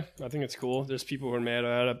 Yeah, I think it's cool. There's people who are mad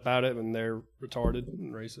about it and they're retarded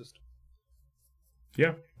and racist.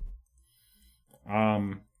 Yeah.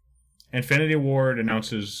 Infinity Ward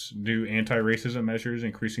announces new anti-racism measures,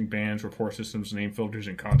 increasing bans, report systems, name filters,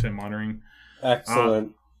 and content monitoring.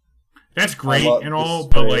 Excellent. That's great and all,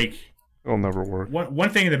 but like... It'll never work.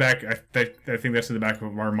 One thing in the back, I think that's in the back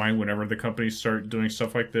of our mind whenever the companies start doing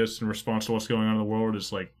stuff like this in response to what's going on in the world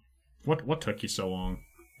is like, what took you so long?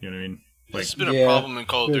 You know what I mean? Like, it's been a problem in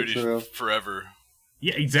Call of Duty forever.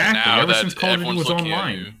 Yeah, exactly. Now Ever since Call of Duty was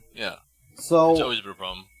online. Yeah. So, it's always been a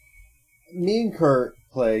problem. Me and Kurt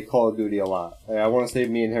play Call of Duty a lot. I want to say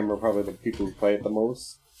me and him are probably the people who play it the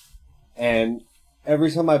most. And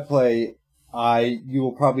every time I play, you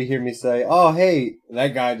will probably hear me say, "Oh, hey,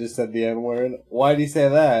 that guy just said the N-word. Why'd he say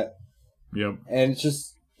that?" Yep. And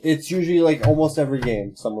it's usually like almost every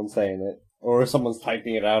game someone's saying it. Or someone's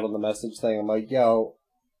typing it out on the message thing. I'm like, yo,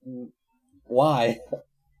 why?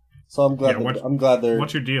 So I'm glad. I'm glad they're.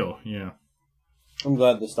 What's your deal? Yeah. I'm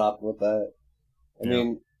glad they're stopping with that. I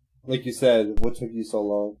mean, like you said, what took you so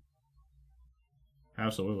long?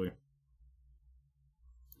 Absolutely.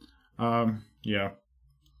 Yeah.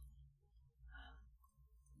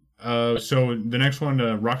 So the next one,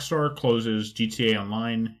 Rockstar closes GTA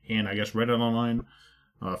Online and I guess Reddit Online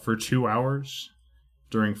for 2 hours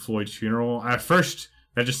during Floyd's funeral. At first,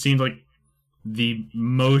 that just seemed like the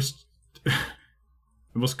most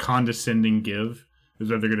condescending give, is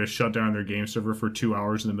that they're going to shut down their game server for 2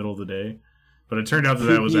 hours in the middle of the day. But it turned out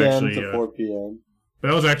that was actually 4 p.m.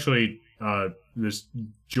 That was actually this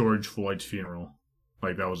George Floyd's funeral.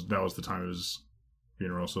 Like that was the time of his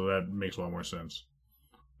funeral, so that makes a lot more sense.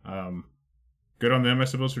 Good on them, I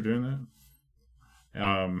suppose, for doing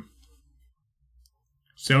that.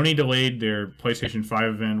 Sony delayed their PlayStation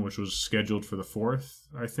 5 event, which was scheduled for the 4th,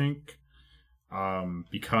 I think,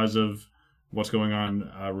 because of what's going on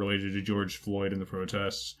related to George Floyd and the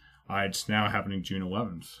protests. It's now happening June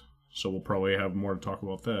 11th, so we'll probably have more to talk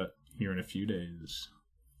about that here in a few days.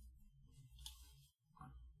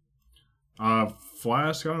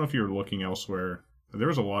 Flask, I don't know if you were looking elsewhere. There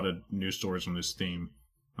was a lot of news stories on this theme.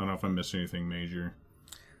 I don't know if I missed anything major.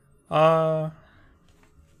 I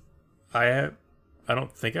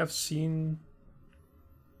don't think I've seen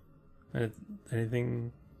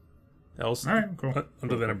anything else. All right, cool.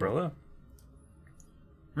 Under that umbrella.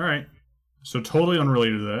 All right. So totally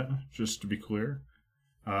unrelated to that, just to be clear.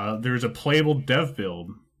 There's a playable dev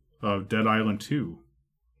build of Dead Island 2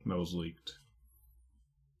 that was leaked.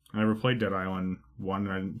 I never played Dead Island 1,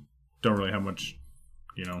 and I don't really have much,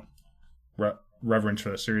 reverence for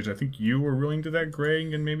the series. I think you were willing to that,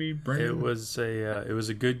 Greg, and maybe Brandon? It was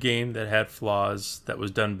a good game that had flaws that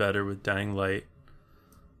was done better with Dying Light.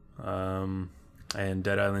 And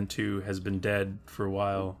Dead Island 2 has been dead for a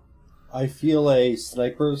while. I feel a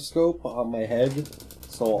sniper scope on my head,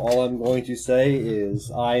 so all I'm going to say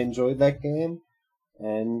is I enjoyed that game,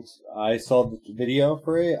 and I saw the video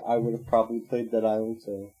for it. I would have probably played Dead Island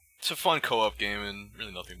too. It's a fun co-op game and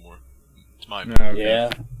really nothing more. It's my No,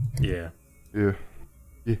 opinion. okay. Yeah. Yeah.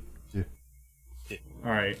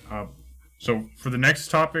 All right. So for the next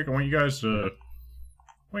topic, I want you guys to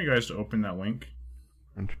open that link.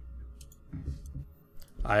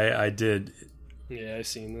 I did. Yeah, I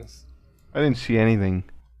seen this. I didn't see anything.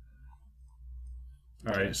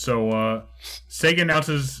 All right. So Sega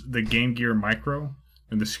announces the Game Gear Micro,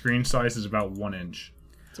 and the screen size is about 1 inch.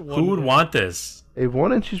 Who would want this? Hey,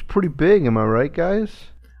 1 inch is pretty big. Am I right, guys?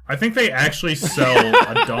 I think they actually sell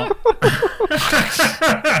a dump.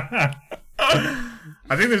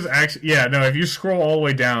 I think there's actually if you scroll all the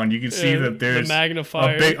way down, you can see that there's the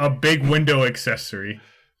magnifier. a big window accessory.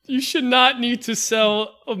 You should not need to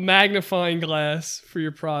sell a magnifying glass for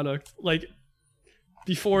your product, like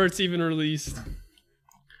before it's even released.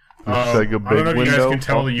 Looks like a I don't know big if you guys window. can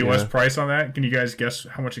tell the Oh, US yeah. price on that. Can you guys guess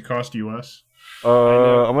how much it cost US? I'm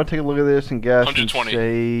gonna take a look at this and guess and 120.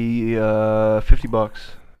 say $50.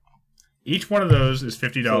 Each one of those is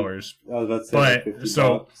 $50. I was about to say But,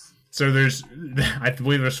 $50. So there's, I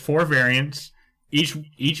believe there's 4 variants. Each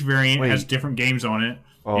variant Wait. has different games on it,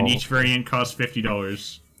 and each variant costs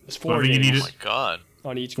 $50. There's So 4 I think you games need Oh my god.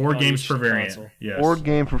 on each. 4 on games each per variant. console. Yes. Board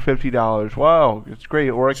game for $50. Wow, it's great.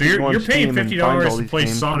 Or I So could go on you're paying Steam and $50 find all to these play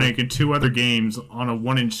games. Sonic and 2 other games on a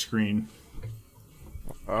 1-inch screen.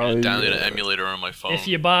 I downloaded an emulator on my phone. If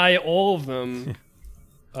you buy all of them,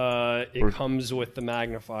 it comes with the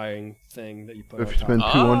magnifying thing that you put on If you top. spend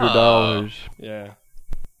 $200, Yeah.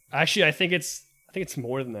 Actually, I think it's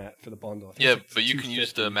more than that for the bundle. I think yeah, it's like but you can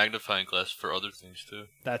use the $250. magnifying glass for other things too.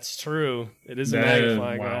 That's true. It is a That-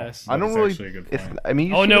 magnifying wow. glass. I don't That's really. actually a good It's, point. I mean,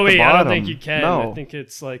 you Oh see no, at the wait! I don't bottom. think you can. No. I think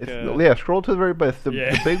it's like Yeah, scroll to the very bottom. The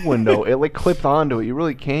Yeah. big window. It like clips onto it. You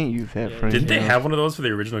really can't use that for Didn't anything they else. have one of those for the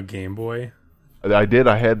original Game Boy? I did.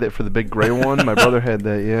 I had that for the big gray one. My brother had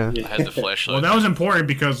that. Yeah. I had the flashlight. Well, that was important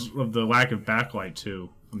because of the lack of backlight too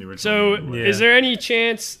on the original. So, Game Boy. Yeah. is there any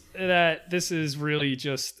chance that this is really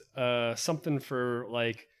just something for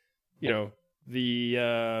like,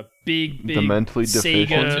 the big The mentally Sega?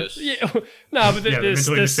 deficient. Yeah, no, but yeah, the this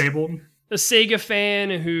mentally disabled. the Sega fan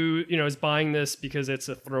who is buying this because it's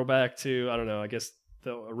a throwback to, I don't know, I guess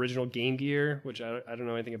the original Game Gear, which I don't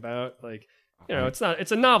know anything about. Like,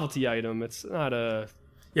 it's a novelty item. It's not a.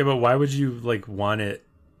 Yeah, but why would you want it?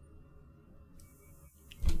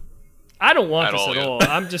 I don't want At this all, at yeah. all.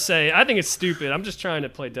 I'm just saying. I think it's stupid. I'm just trying to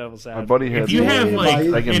play devil's My advocate. buddy had. If you that. have, like-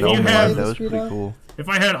 Like a if you Nomad, have- that was pretty cool. If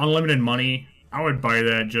I had unlimited money, I would buy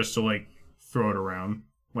that just to like throw it around.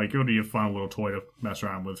 Like it would be a fun little toy to mess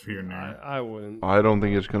around with here and there. I wouldn't. I don't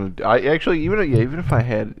think it's gonna. I actually even if I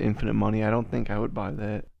had infinite money, I don't think I would buy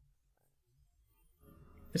that.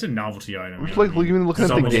 It's a novelty item. It's you know like what I mean? even looking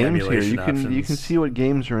So at the many games here. emulation You can options. see what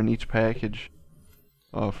games are in each package.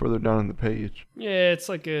 Further down in the page. Yeah, it's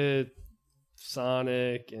like a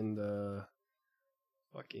Sonic and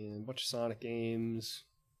fucking bunch of Sonic games.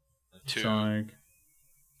 2. Sonic.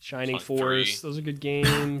 Shining Sonic Force. 3. Those are good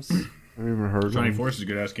games. I've never heard of Shining them. Force is a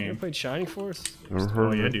good ass You ever game. played Shining Force? Never Oh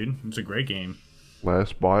heard yeah, of it. dude, it's a great game.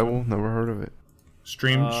 Last Bible. Never heard of it.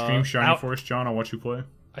 Stream Shining Out- Force, John. I'll watch you play.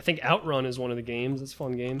 I think Outrun is one of the games. It's a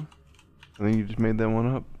fun game. I think you just made that one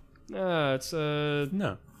up. It's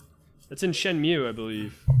No. it's in Shenmue, I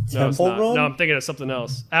believe. No, it's Temple not. Run? No, I'm thinking of something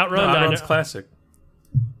else. No, Outrun. I Outrun's know- classic.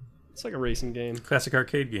 it's like a racing game. Classic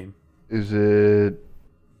arcade game. Is it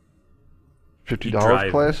 $50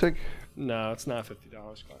 drive. classic? No, it's not $50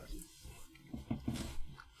 class.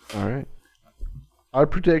 All right. I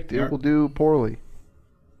predict it will do poorly.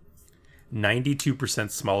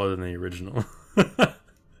 92% smaller than the original.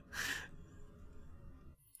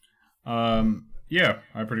 Yeah,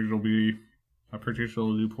 I predict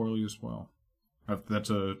it'll do poorly as well. That's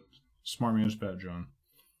a smart man's bet, John.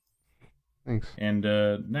 Thanks. And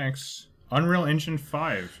next, Unreal Engine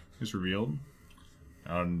 5 is revealed.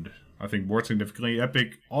 And I think more significantly,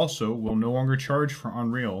 Epic also will no longer charge for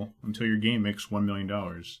Unreal until your game makes $1 million.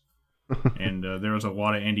 And there's a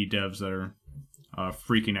lot of indie devs that are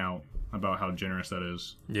freaking out about how generous that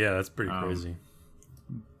is. Yeah, that's pretty crazy.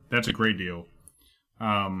 That's a great deal.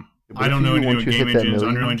 But I don't know if you- anything once with you game hit that engines.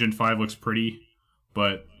 million- Unreal Engine 5 looks pretty,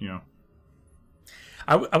 but,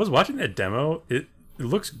 I was watching that demo. It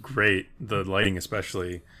looks great, the lighting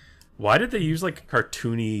especially. Why did they use like a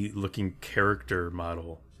cartoony looking character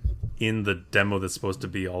model in the demo that's supposed to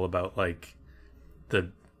be all about like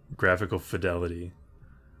the graphical fidelity?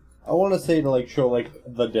 I want to say to show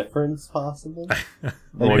the difference possibly.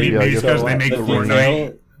 Well, maybe yeah, I it's guess because so. they make the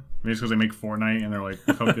Fortnite. Maybe it's because they make Fortnite and they're like,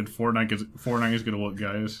 look how good Fortnite is going to look,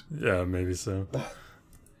 guys. Yeah, maybe so.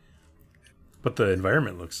 But the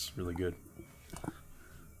environment looks really good.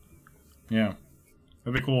 Yeah.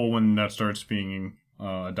 That'd be cool when that starts being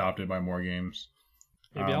adopted by more games.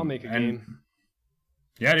 Maybe I'll make a game.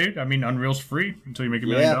 Yeah, dude. I mean, Unreal's free until you make $1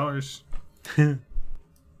 million.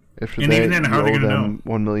 After And that, even then, how are they you owe gonna them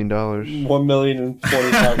 $1 million.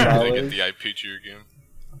 $1,025,000. Get the IP to your game.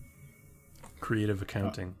 Creative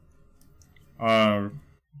accounting.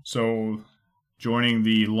 So, joining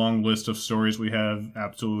the long list of stories we have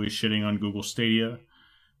absolutely shitting on Google Stadia,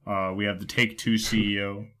 we have the Take-Two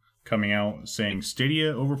CEO coming out saying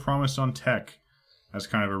Stadia overpromised on tech. That's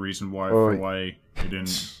kind of a reason why it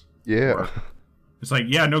didn't. Yeah. It's like,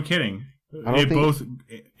 yeah, no kidding.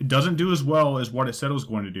 It doesn't do as well as what it said it was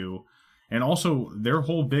going to do. And also, their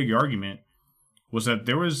whole big argument was that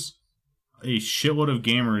there was a shitload of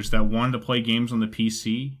gamers that wanted to play games on the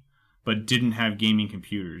PC, but didn't have gaming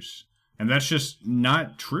computers. And that's just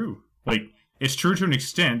not true. Like, it's true to an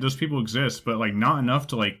extent, those people exist, but like not enough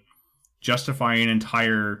to like justify an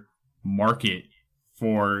entire market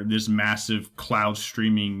for this massive cloud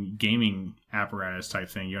streaming gaming apparatus type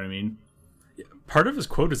thing, you know what I mean? Part of his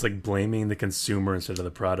quote is like blaming the consumer instead of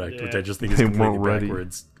the product, which I just think is They completely weren't ready.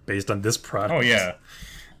 backwards based on this product. Oh, yeah.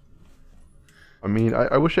 I mean,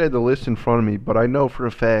 I wish I had the list in front of me, but I know for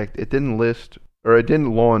a fact it didn't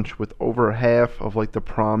launch with over half of like the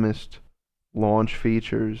promised launch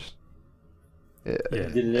features. Yeah.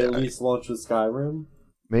 Did it at least launch with Skyrim?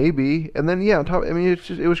 Maybe. And then on top, I mean,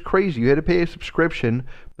 it was crazy. You had to pay a subscription,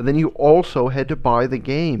 but then you also had to buy the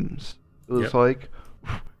games. It was like,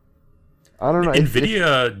 I don't know.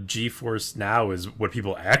 NVIDIA GeForce Now is what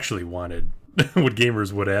people actually wanted, what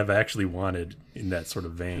gamers would have actually wanted in that sort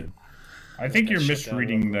of vein. I think you're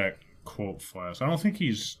misreading that quote, Flash. I don't think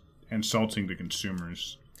he's insulting the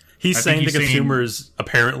consumers. He's I saying think the he's saying- consumers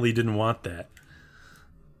apparently didn't want that,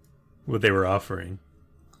 what they were offering.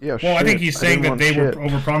 Yeah, Well, I think he's saying that they were shit.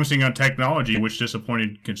 overpromising on technology, which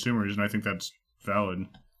disappointed consumers, and I think that's valid.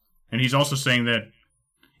 And he's also saying that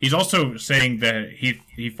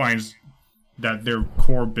he finds that their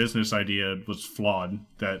core business idea was flawed,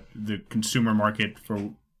 that the consumer market for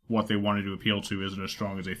what they wanted to appeal to isn't as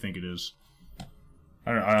strong as they think it is.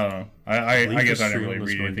 I don't know. I guess I didn't really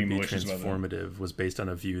read anything malicious about that. Transformative was based on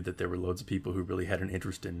a view that there were loads of people who really had an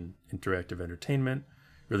interest in interactive entertainment,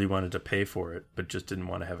 really wanted to pay for it, but just didn't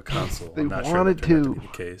want to have a console. They I'm not wanted sure that turned out to. be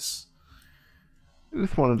the case.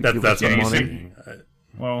 Just wanted to give That's us what some I'm money. saying.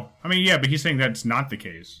 Well, I mean, yeah, but he's saying that's not the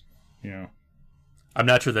case. You know. I'm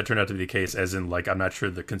not sure that turned out to be the case, as in, like, I'm not sure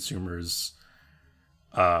the consumers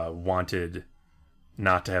wanted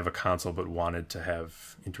not to have a console, but wanted to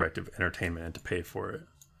have interactive entertainment and to pay for it.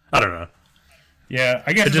 I don't know. Yeah,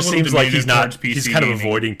 I guess It just it's a little seems like debated towards PC he's kind of gaming.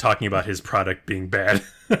 avoiding talking about his product being bad.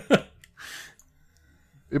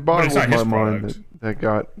 It boggles not my his mind product. that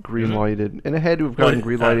got green lighted, and it had to have gotten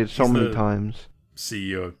green lighted so he's many the- times.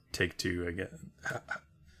 CEO of Take-Two, I guess.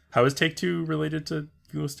 How is Take-Two related to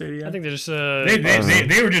Google Stadia? I think they're just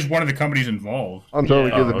They were just one of the companies involved. I'm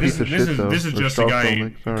totally give the This, piece of this shit is though. this is Or just a Strauss guy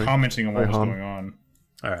Zelnick, sorry. commenting on what was Han. going on.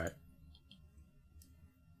 All right.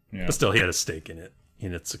 Yeah. But still, he had a stake in it,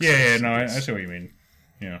 in its success. Yeah, no, I see what you mean.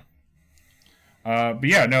 Yeah. But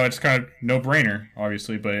yeah, no, it's kind of no-brainer,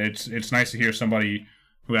 obviously, but it's nice to hear somebody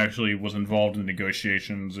who actually was involved in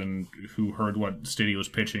negotiations and who heard what Stadia was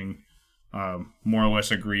pitching more or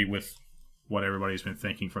less agree with what everybody's been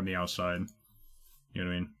thinking from the outside. You know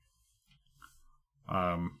what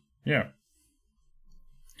I mean? Yeah.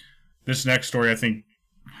 This next story, I think,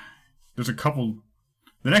 there's a couple...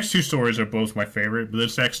 The next two stories are both my favorite, but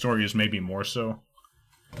this next story is maybe more so.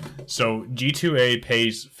 So, G2A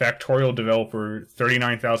pays Factorial developer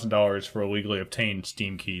 $39,000 for illegally obtained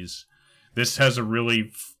Steam keys. This has a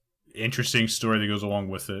really interesting story that goes along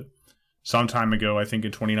with it. Some time ago, I think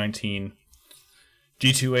in 2019,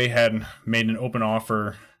 G2A had made an open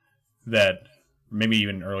offer that, maybe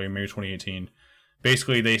even earlier, maybe 2018.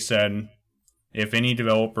 Basically, they said if any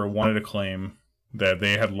developer wanted to claim that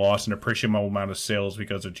they had lost an appreciable amount of sales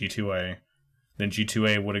because of G2A, then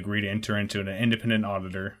G2A would agree to enter into an independent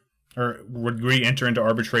auditor, or would agree to enter into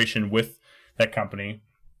arbitration with that company,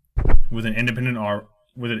 with an independent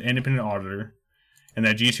auditor, and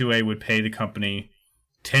that G2A would pay the company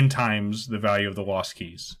 10 times the value of the lost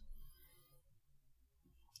keys.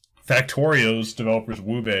 Factorio's developers,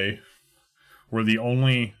 Wube, were the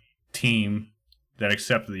only team that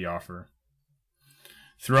accepted the offer.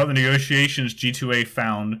 Throughout the negotiations, G2A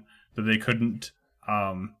found that they couldn't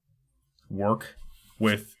work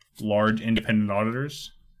with large independent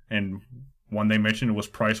auditors, and one they mentioned was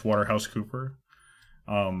PricewaterhouseCoopers.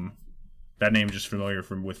 That name is just familiar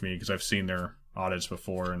with me because I've seen their audits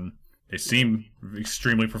before, and they seem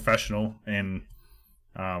extremely professional, and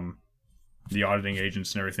the auditing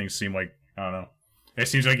agents and everything seem like, I don't know, it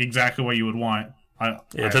seems like exactly what you would want.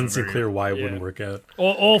 It doesn't seem clear why it wouldn't work out.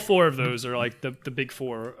 All four of those are like the big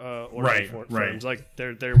four right. firms. Like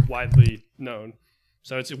they're widely known.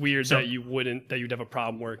 So it's weird that you'd have a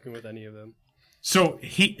problem working with any of them. So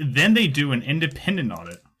then they do an independent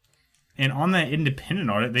audit, and on that independent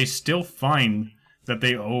audit, they still find that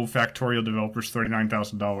they owe Factorial developers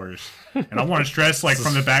 $39,000. And I want to stress, like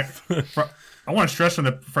from the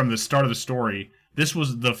start of the story, this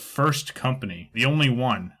was the first company, the only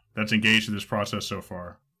one that's engaged in this process so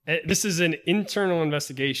far. This is an internal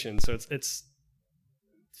investigation, so it's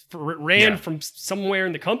ran from somewhere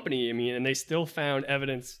in the company. I mean, and they still found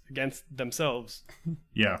evidence against themselves.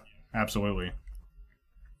 Yeah, absolutely.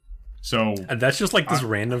 So, and that's just like this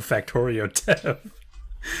random Factorio dev.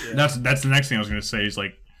 Yeah. That's the next thing I was going to say is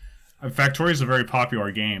like, Factorio is a very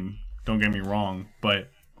popular game. Don't get me wrong, but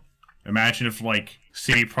imagine if like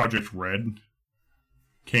CD Projekt Red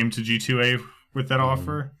came to G2A with that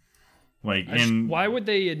offer. Like, why would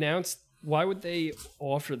they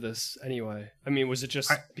offer this anyway? I mean, was it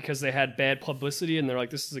just because they had bad publicity and they're like,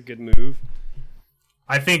 this is a good move?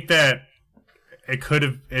 I think that it could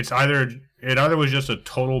have. It either was just a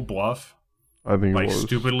total bluff. I mean, like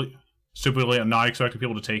stupidly, I'm not expecting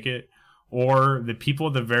people to take it, or the people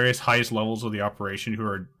at the various highest levels of the operation who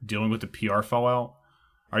are dealing with the PR fallout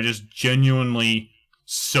are just genuinely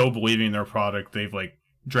so believing in their product they've like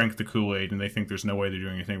drank the Kool-Aid and they think there's no way they're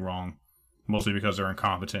doing anything wrong. Mostly because they're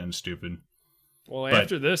incompetent and stupid. Well,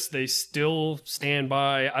 after this, they still stand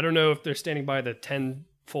by. I don't know if they're standing by the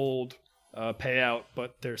tenfold payout,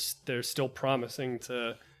 but they're still promising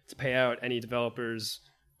to pay out any developers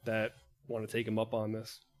that want to take them up on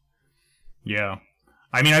this. Yeah.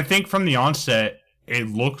 I mean, I think from the onset, it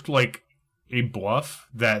looked like a bluff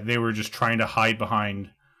that they were just trying to hide behind.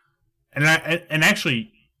 And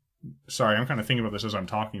actually, sorry, I'm kind of thinking about this as I'm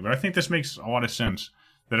talking, but I think this makes a lot of sense.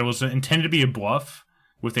 That it was intended to be a bluff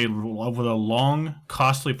with a long,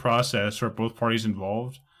 costly process for both parties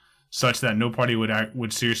involved, such that nobody would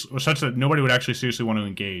actually seriously want to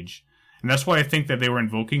engage. And that's why I think that they were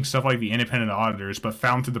invoking stuff like the independent auditors, but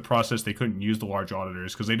found through the process they couldn't use the large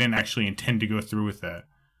auditors because they didn't actually intend to go through with that.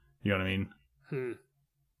 You know what I mean?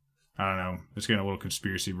 I don't know. It's getting a little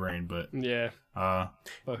conspiracy brain, but yeah.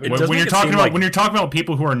 When you're talking about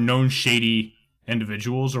people who are known shady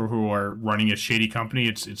individuals or who are running a shady company,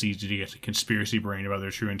 it's easy to get a conspiracy brain about their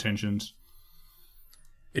true intentions.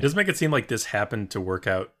 It does make it seem like this happened to work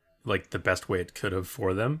out like the best way it could have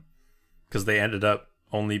for them, because they ended up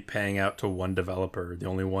only paying out to one developer, the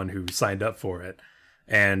only one who signed up for it,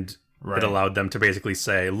 and it allowed them to basically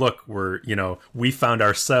say, look, we found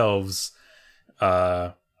ourselves we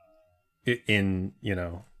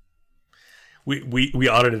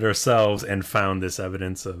audited ourselves and found this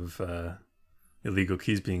evidence of illegal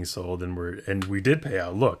keys being sold, and we did pay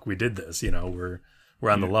out. Look, we did this. We're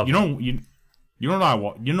on the level. You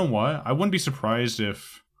know what? I wouldn't be surprised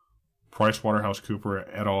if PricewaterhouseCoopers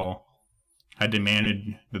et al. Had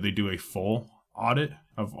demanded that they do a full audit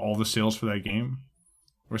of all the sales for that game,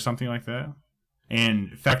 or something like that.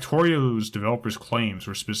 And Factorio's developers' claims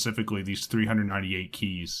were specifically these 398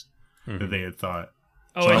 keys that they had thought.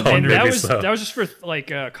 Oh, so that was just for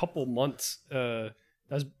like a couple months.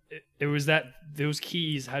 It was that those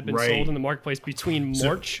keys had been sold in the marketplace between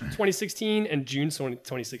March 2016 and June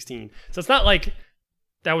 2016. So it's not like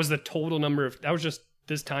that was the total number of. That was just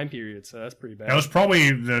this time period. So that's pretty bad. That was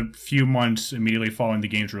probably the few months immediately following the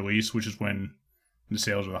game's release, which is when the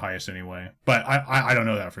sales were the highest anyway. But I don't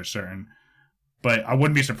know that for certain. But I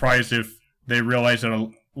wouldn't be surprised if they realized that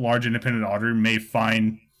a large independent auditor may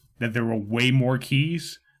find that there were way more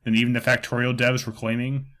keys than even the Factorial devs were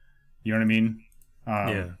claiming. You know what I mean?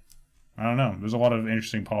 Yeah. I don't know. There's a lot of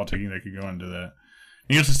interesting politicking that could go into that.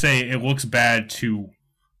 Needless to say, it looks bad to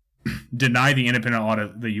deny the independent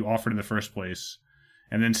audit that you offered in the first place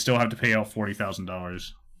and then still have to pay out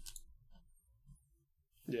 $40,000.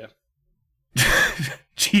 Yeah.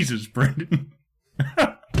 Jesus, Brendan.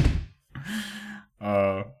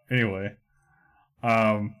 Anyway.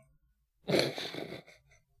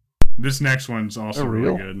 This next one's also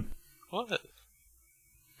really good. What?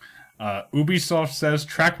 Ubisoft says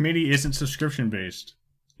Trackmania isn't subscription-based.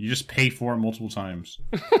 You just pay for it multiple times.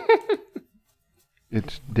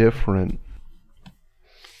 It's different.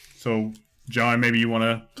 So, John, maybe you want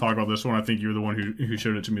to talk about this one. I think you were the one who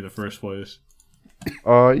showed it to me in the first place.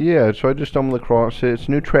 Yeah, so I just stumbled across it. It's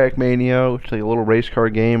new Trackmania. It's like a little race car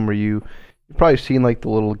game where you you've probably seen like the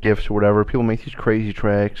little gifs or whatever. People make these crazy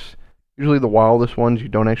tracks. Usually the wildest ones, you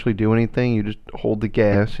don't actually do anything. You just hold the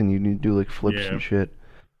gas and you need to do like flips and shit.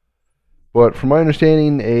 But from my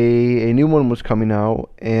understanding, a new one was coming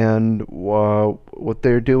out, and what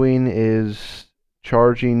they're doing is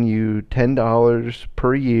charging you $10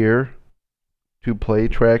 per year to play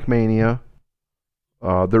Trackmania.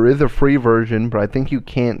 There is a free version, but I think you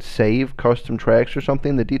can't save custom tracks or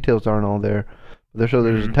something. The details aren't all there. So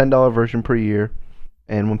there's a $10 version per year,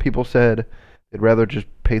 and when people said they'd rather just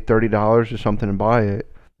pay $30 or something and buy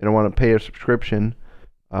it, they don't want to pay a subscription,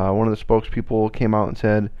 one of the spokespeople came out and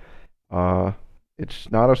said,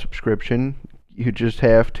 it's not a subscription. You just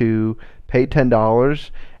have to pay $10,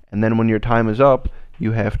 and then when your time is up,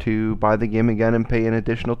 you have to buy the game again and pay an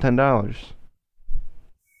additional $10.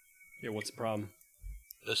 Yeah, what's the problem?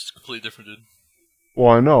 That's completely different, dude. Well,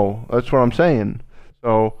 I know. That's what I'm saying.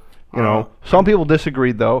 So, you know, some people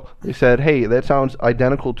disagreed, though. They said, hey, that sounds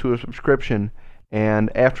identical to a subscription.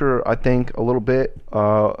 And after, I think, a little bit,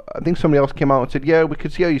 I think somebody else came out and said, yeah, we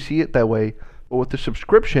could see how you see it that way. But with the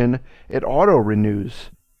subscription, it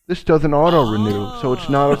auto-renews. This doesn't auto-renew, so it's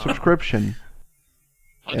not a subscription.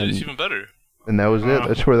 Oh, dude, it's even better. And that was it.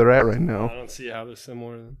 That's where they're at right now. I don't see how they're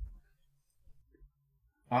similar.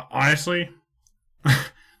 Honestly,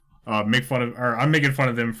 I'm making fun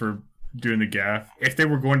of them for doing the gaff. If they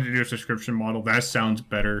were going to do a subscription model, that sounds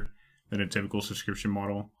better than a typical subscription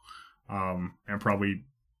model, and probably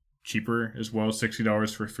cheaper as well.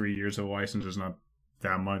 $60 for 3 years of a license is not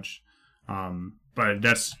that much, but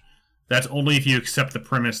that's only if you accept the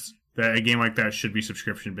premise that a game like that should be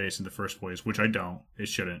subscription based in the first place, which I don't. It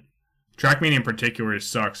shouldn't. Trackmania in particular, it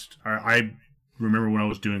sucks. I remember when I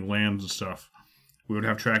was doing LANs and stuff, we would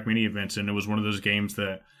have Trackmania events, and it was one of those games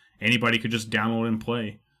that anybody could just download and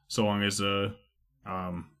play, so long as they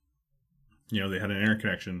had an internet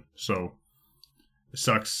connection. So it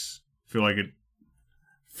sucks. I feel like it.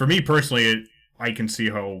 For me personally, I can see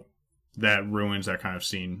how that ruins that kind of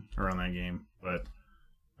scene around that game, but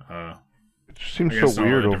it just seems so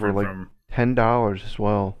weird over like $10 as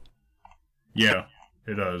well. Yeah,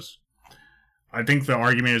 it does. I think the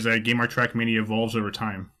argument is that a game like Trackmania evolves over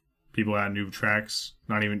time. People add new tracks,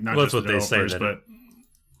 not that's just what the they say. but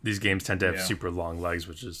these games tend to have super long legs,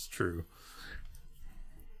 which is true.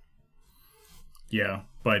 Yeah,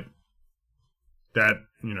 but that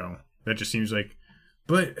just seems like,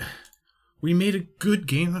 but we made a good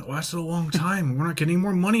game that lasted a long time. We're not getting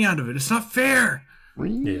more money out of it. It's not fair.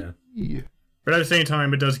 Yeah. But at the same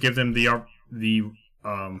time, it does give them the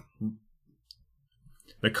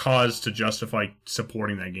cause to justify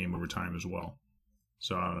supporting that game over time as well.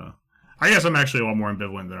 So I don't know. I guess I'm actually a lot more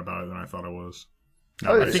ambivalent about it than I thought I was.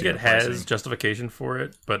 I think it has justification for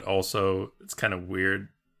it, but also it's kind of weird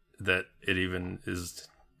that it even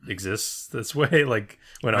exists this way. Like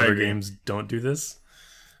when other games don't do this.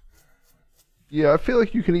 Yeah, I feel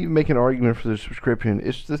like you can even make an argument for the subscription.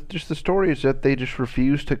 It's just the story is that they just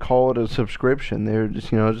refuse to call it a subscription. They're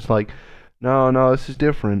just just like, no, this is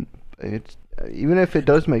different. It's even if it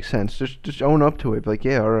does make sense, just own up to it. Like,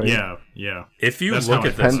 yeah, all right. Yeah. If you look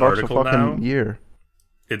at this article now, year.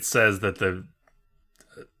 It says that the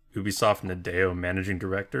Ubisoft Nadeo managing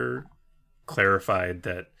director clarified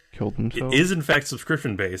that killed himself. It is in fact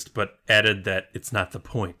subscription based, but added that it's not the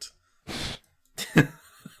point.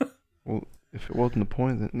 Well, if it wasn't the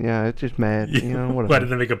point, then yeah, it's just mad. Whatever. Why did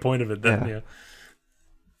they make a point of it then? Yeah.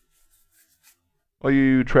 All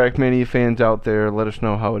you Trackmania fans out there, let us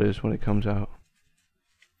know how it is when it comes out.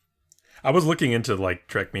 I was looking into like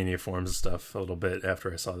Trackmania forums and stuff a little bit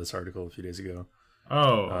after I saw this article a few days ago.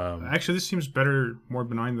 Oh, actually, this seems more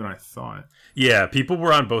benign than I thought. Yeah, people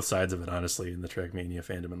were on both sides of it, honestly, in the Trackmania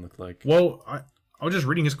fandom, it looked like. Well, I was just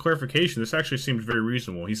reading his clarification. This actually seems very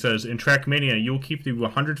reasonable. He says, in Trackmania, you'll keep the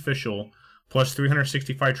 100 official plus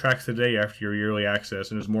 365 tracks a day after your yearly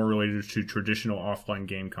access, and is more related to traditional offline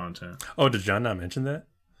game content. Oh, did John not mention that?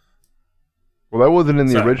 Well, that wasn't in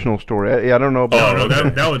the original story. I don't know about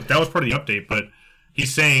that was part of the update, but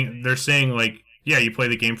they're saying like, yeah, you play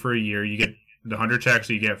the game for a year, you get the 100 tracks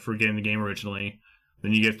that you get for getting the game originally,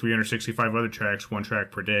 then you get 365 other tracks, 1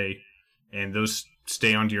 track per day, and those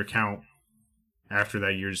stay onto your account after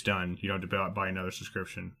that year's done. You don't have to buy another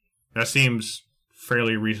subscription. That seems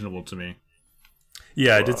fairly reasonable to me.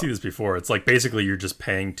 Yeah, I did see this before. It's like basically you're just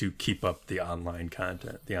paying to keep up the online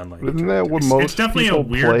content, the online. Isn't that what most people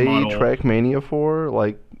play Trackmania for?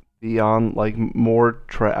 Like beyond, like more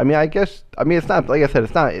track. I mean, it's not. Like I said,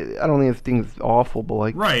 it's not. I don't think it's awful, but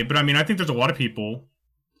like right. But I mean, I think there's a lot of people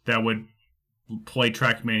that would play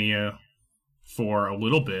Trackmania for a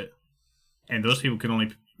little bit, and those people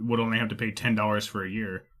would only have to pay $10 for a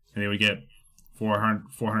year, and they would get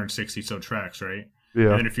 460 some tracks, right? Yeah.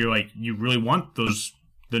 And then if you're like, you really want those,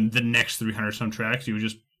 the next 300 some tracks, you would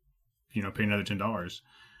just, pay another $10.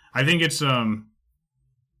 I think it's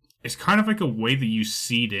kind of like a way that you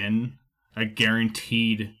seed in a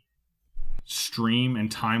guaranteed stream and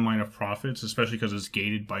timeline of profits, especially because it's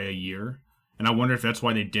gated by a year. And I wonder if that's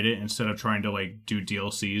why they did it instead of trying to like do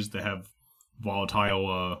DLCs that have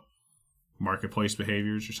volatile marketplace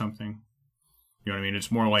behaviors or something. You know what I mean?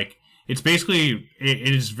 It's more like, it's basically,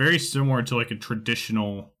 it is very similar to like a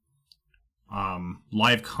traditional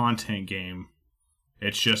live content game.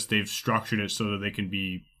 It's just they've structured it so that they can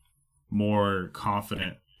be more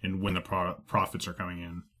confident in when the profits are coming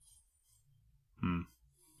in.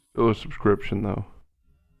 Still a subscription, though.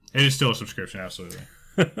 It is still a subscription, absolutely.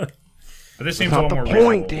 But this seems That's a not lot the more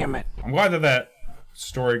point, reasonable. damn it. I'm glad that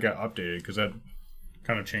story got updated because that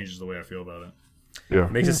kind of changes the way I feel about it. Yeah.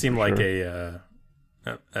 Makes it seem for like sure.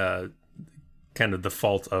 a kind of the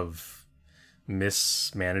fault of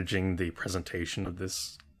mismanaging the presentation of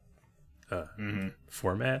this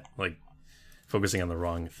format, like focusing on the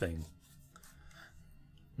wrong thing.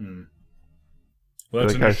 Well,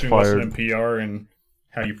 that's That an guy's interesting lesson fired. in PR and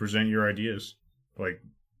how you present your ideas. Like,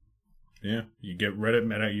 yeah, you get Reddit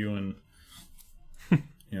mad at you and,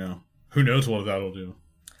 who knows what that'll do.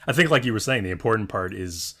 I think, like you were saying, the important part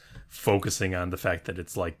is focusing on the fact that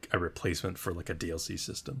it's like a replacement for like a DLC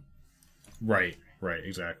system. Right,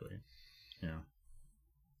 exactly. Yeah.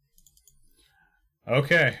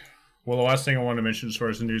 Okay. Well, the last thing I wanted to mention as far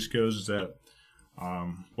as the news goes is that,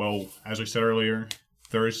 as I said earlier,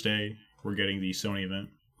 Thursday we're getting the Sony event.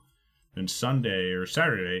 Then Sunday or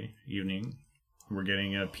Saturday evening, we're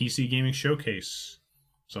getting a PC gaming showcase.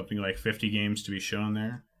 Something like 50 games to be shown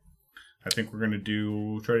there. I think we're going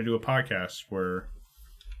to try to do a podcast where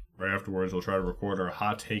right afterwards we'll try to record our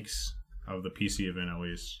hot takes of the PC event at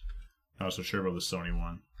least. Not so sure about the Sony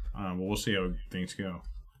one. But we'll see how things go.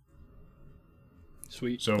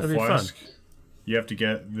 Sweet. So, That'd be Flask, you have to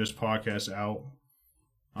get this podcast out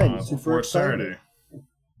Hey, super before it's excited. Saturday.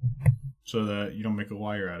 So that you don't make a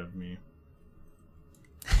liar out of me.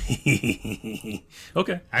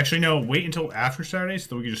 Okay. Actually, no, wait until after Saturday so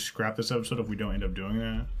that we can just scrap this episode if we don't end up doing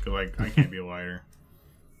that. Because, I can't be a liar.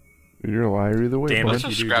 You're a liar either way. Damn bud. it. Let's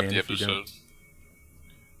just you do, scrap Dan, the if you don't. episode.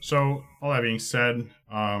 So, all that being said,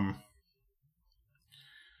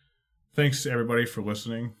 thanks everybody for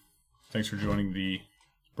listening. Thanks for joining the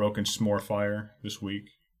Broken S'more Fire this week.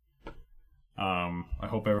 I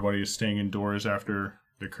hope everybody is staying indoors after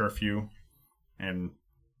the curfew, and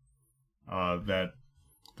that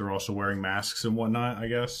they're also wearing masks and whatnot, I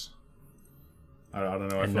guess. I don't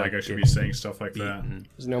know. I And feel not like I should be getting saying stuff like that. beaten.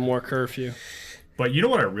 There's no more curfew. But you know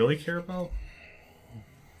what I really care about?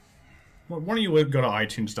 Why don't you go to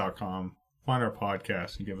iTunes.com, find our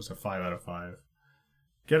podcast, and give us a 5 out of 5.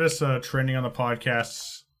 Get us trending on the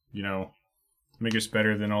podcasts, make us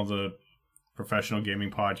better than all the professional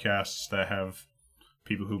gaming podcasts that have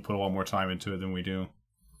people who put a lot more time into it than we do.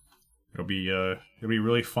 It'll be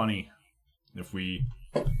really funny if we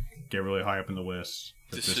get really high up in the list.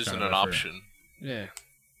 with This kind isn't of an effort. option. Yeah.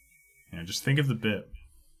 Yeah, just think of the bit.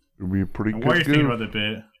 It'll be a pretty And while you're good thinking goof. about the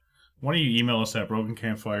bit, why don't you email us at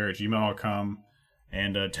brokencampfire@gmail.com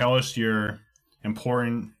and tell us your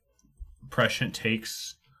important, prescient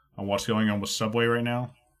takes on what's going on with Subway right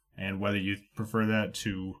now, and whether you prefer that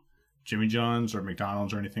to Jimmy John's or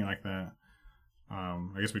McDonald's or anything like that. I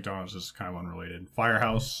guess McDonald's is kind of unrelated.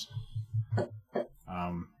 Firehouse.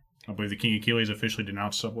 I believe the King of Keeley has officially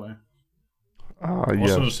denounced Subway. Also,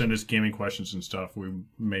 Yes. send us gaming questions and stuff. We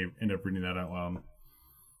may end up reading that out loud.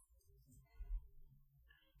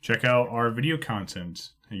 Check out our video content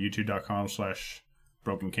at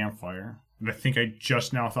youtube.com/brokencampfire. And I think I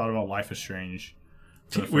just now thought about Life is Strange.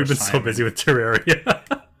 for the We've been first so time busy with Terraria.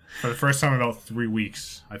 For the first time in about 3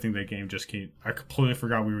 weeks. I think that game just came. I completely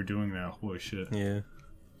forgot we were doing that. Holy shit. Yeah.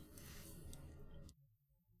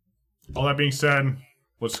 All that being said,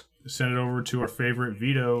 let's send it over to our favorite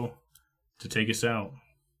Vito to take us out.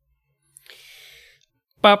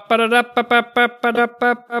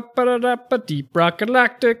 Deep Rock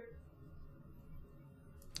Galactic.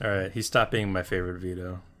 All right. He stopped being my favorite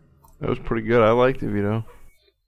Vito. That was pretty good. I liked it, Vito.